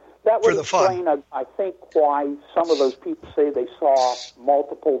 And that would explain, I think, why some of those people say they saw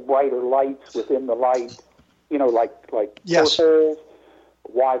multiple brighter lights within the light, like portholes,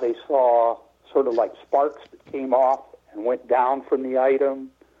 why they saw sort of like sparks that came off and went down from the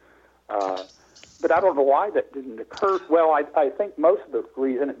item. But I don't know why that didn't occur. Well, I think most of the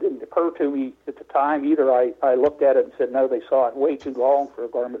reason it didn't occur to me at the time, either I looked at it and said, no, they saw it way too long for a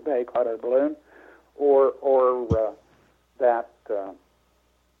garment bag hot air balloon, or that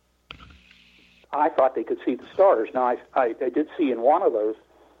I thought they could see the stars. Now, I did see in one of those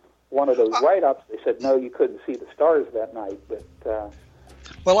write-ups, they said, no, you couldn't see the stars that night. But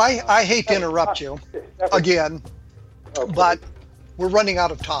well, I hate to interrupt you again, but we're running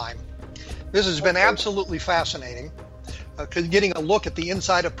out of time. This has been absolutely fascinating, getting a look at the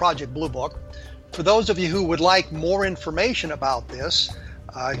inside of Project Blue Book. For those of you who would like more information about this,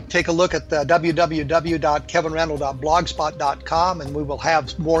 take a look at www.kevinrandle.blogspot.com, and we will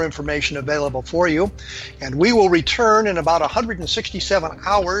have more information available for you. And we will return in about 167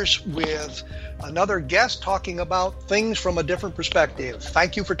 hours with another guest talking about things from a different perspective.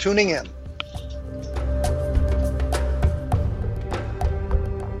 Thank you for tuning in.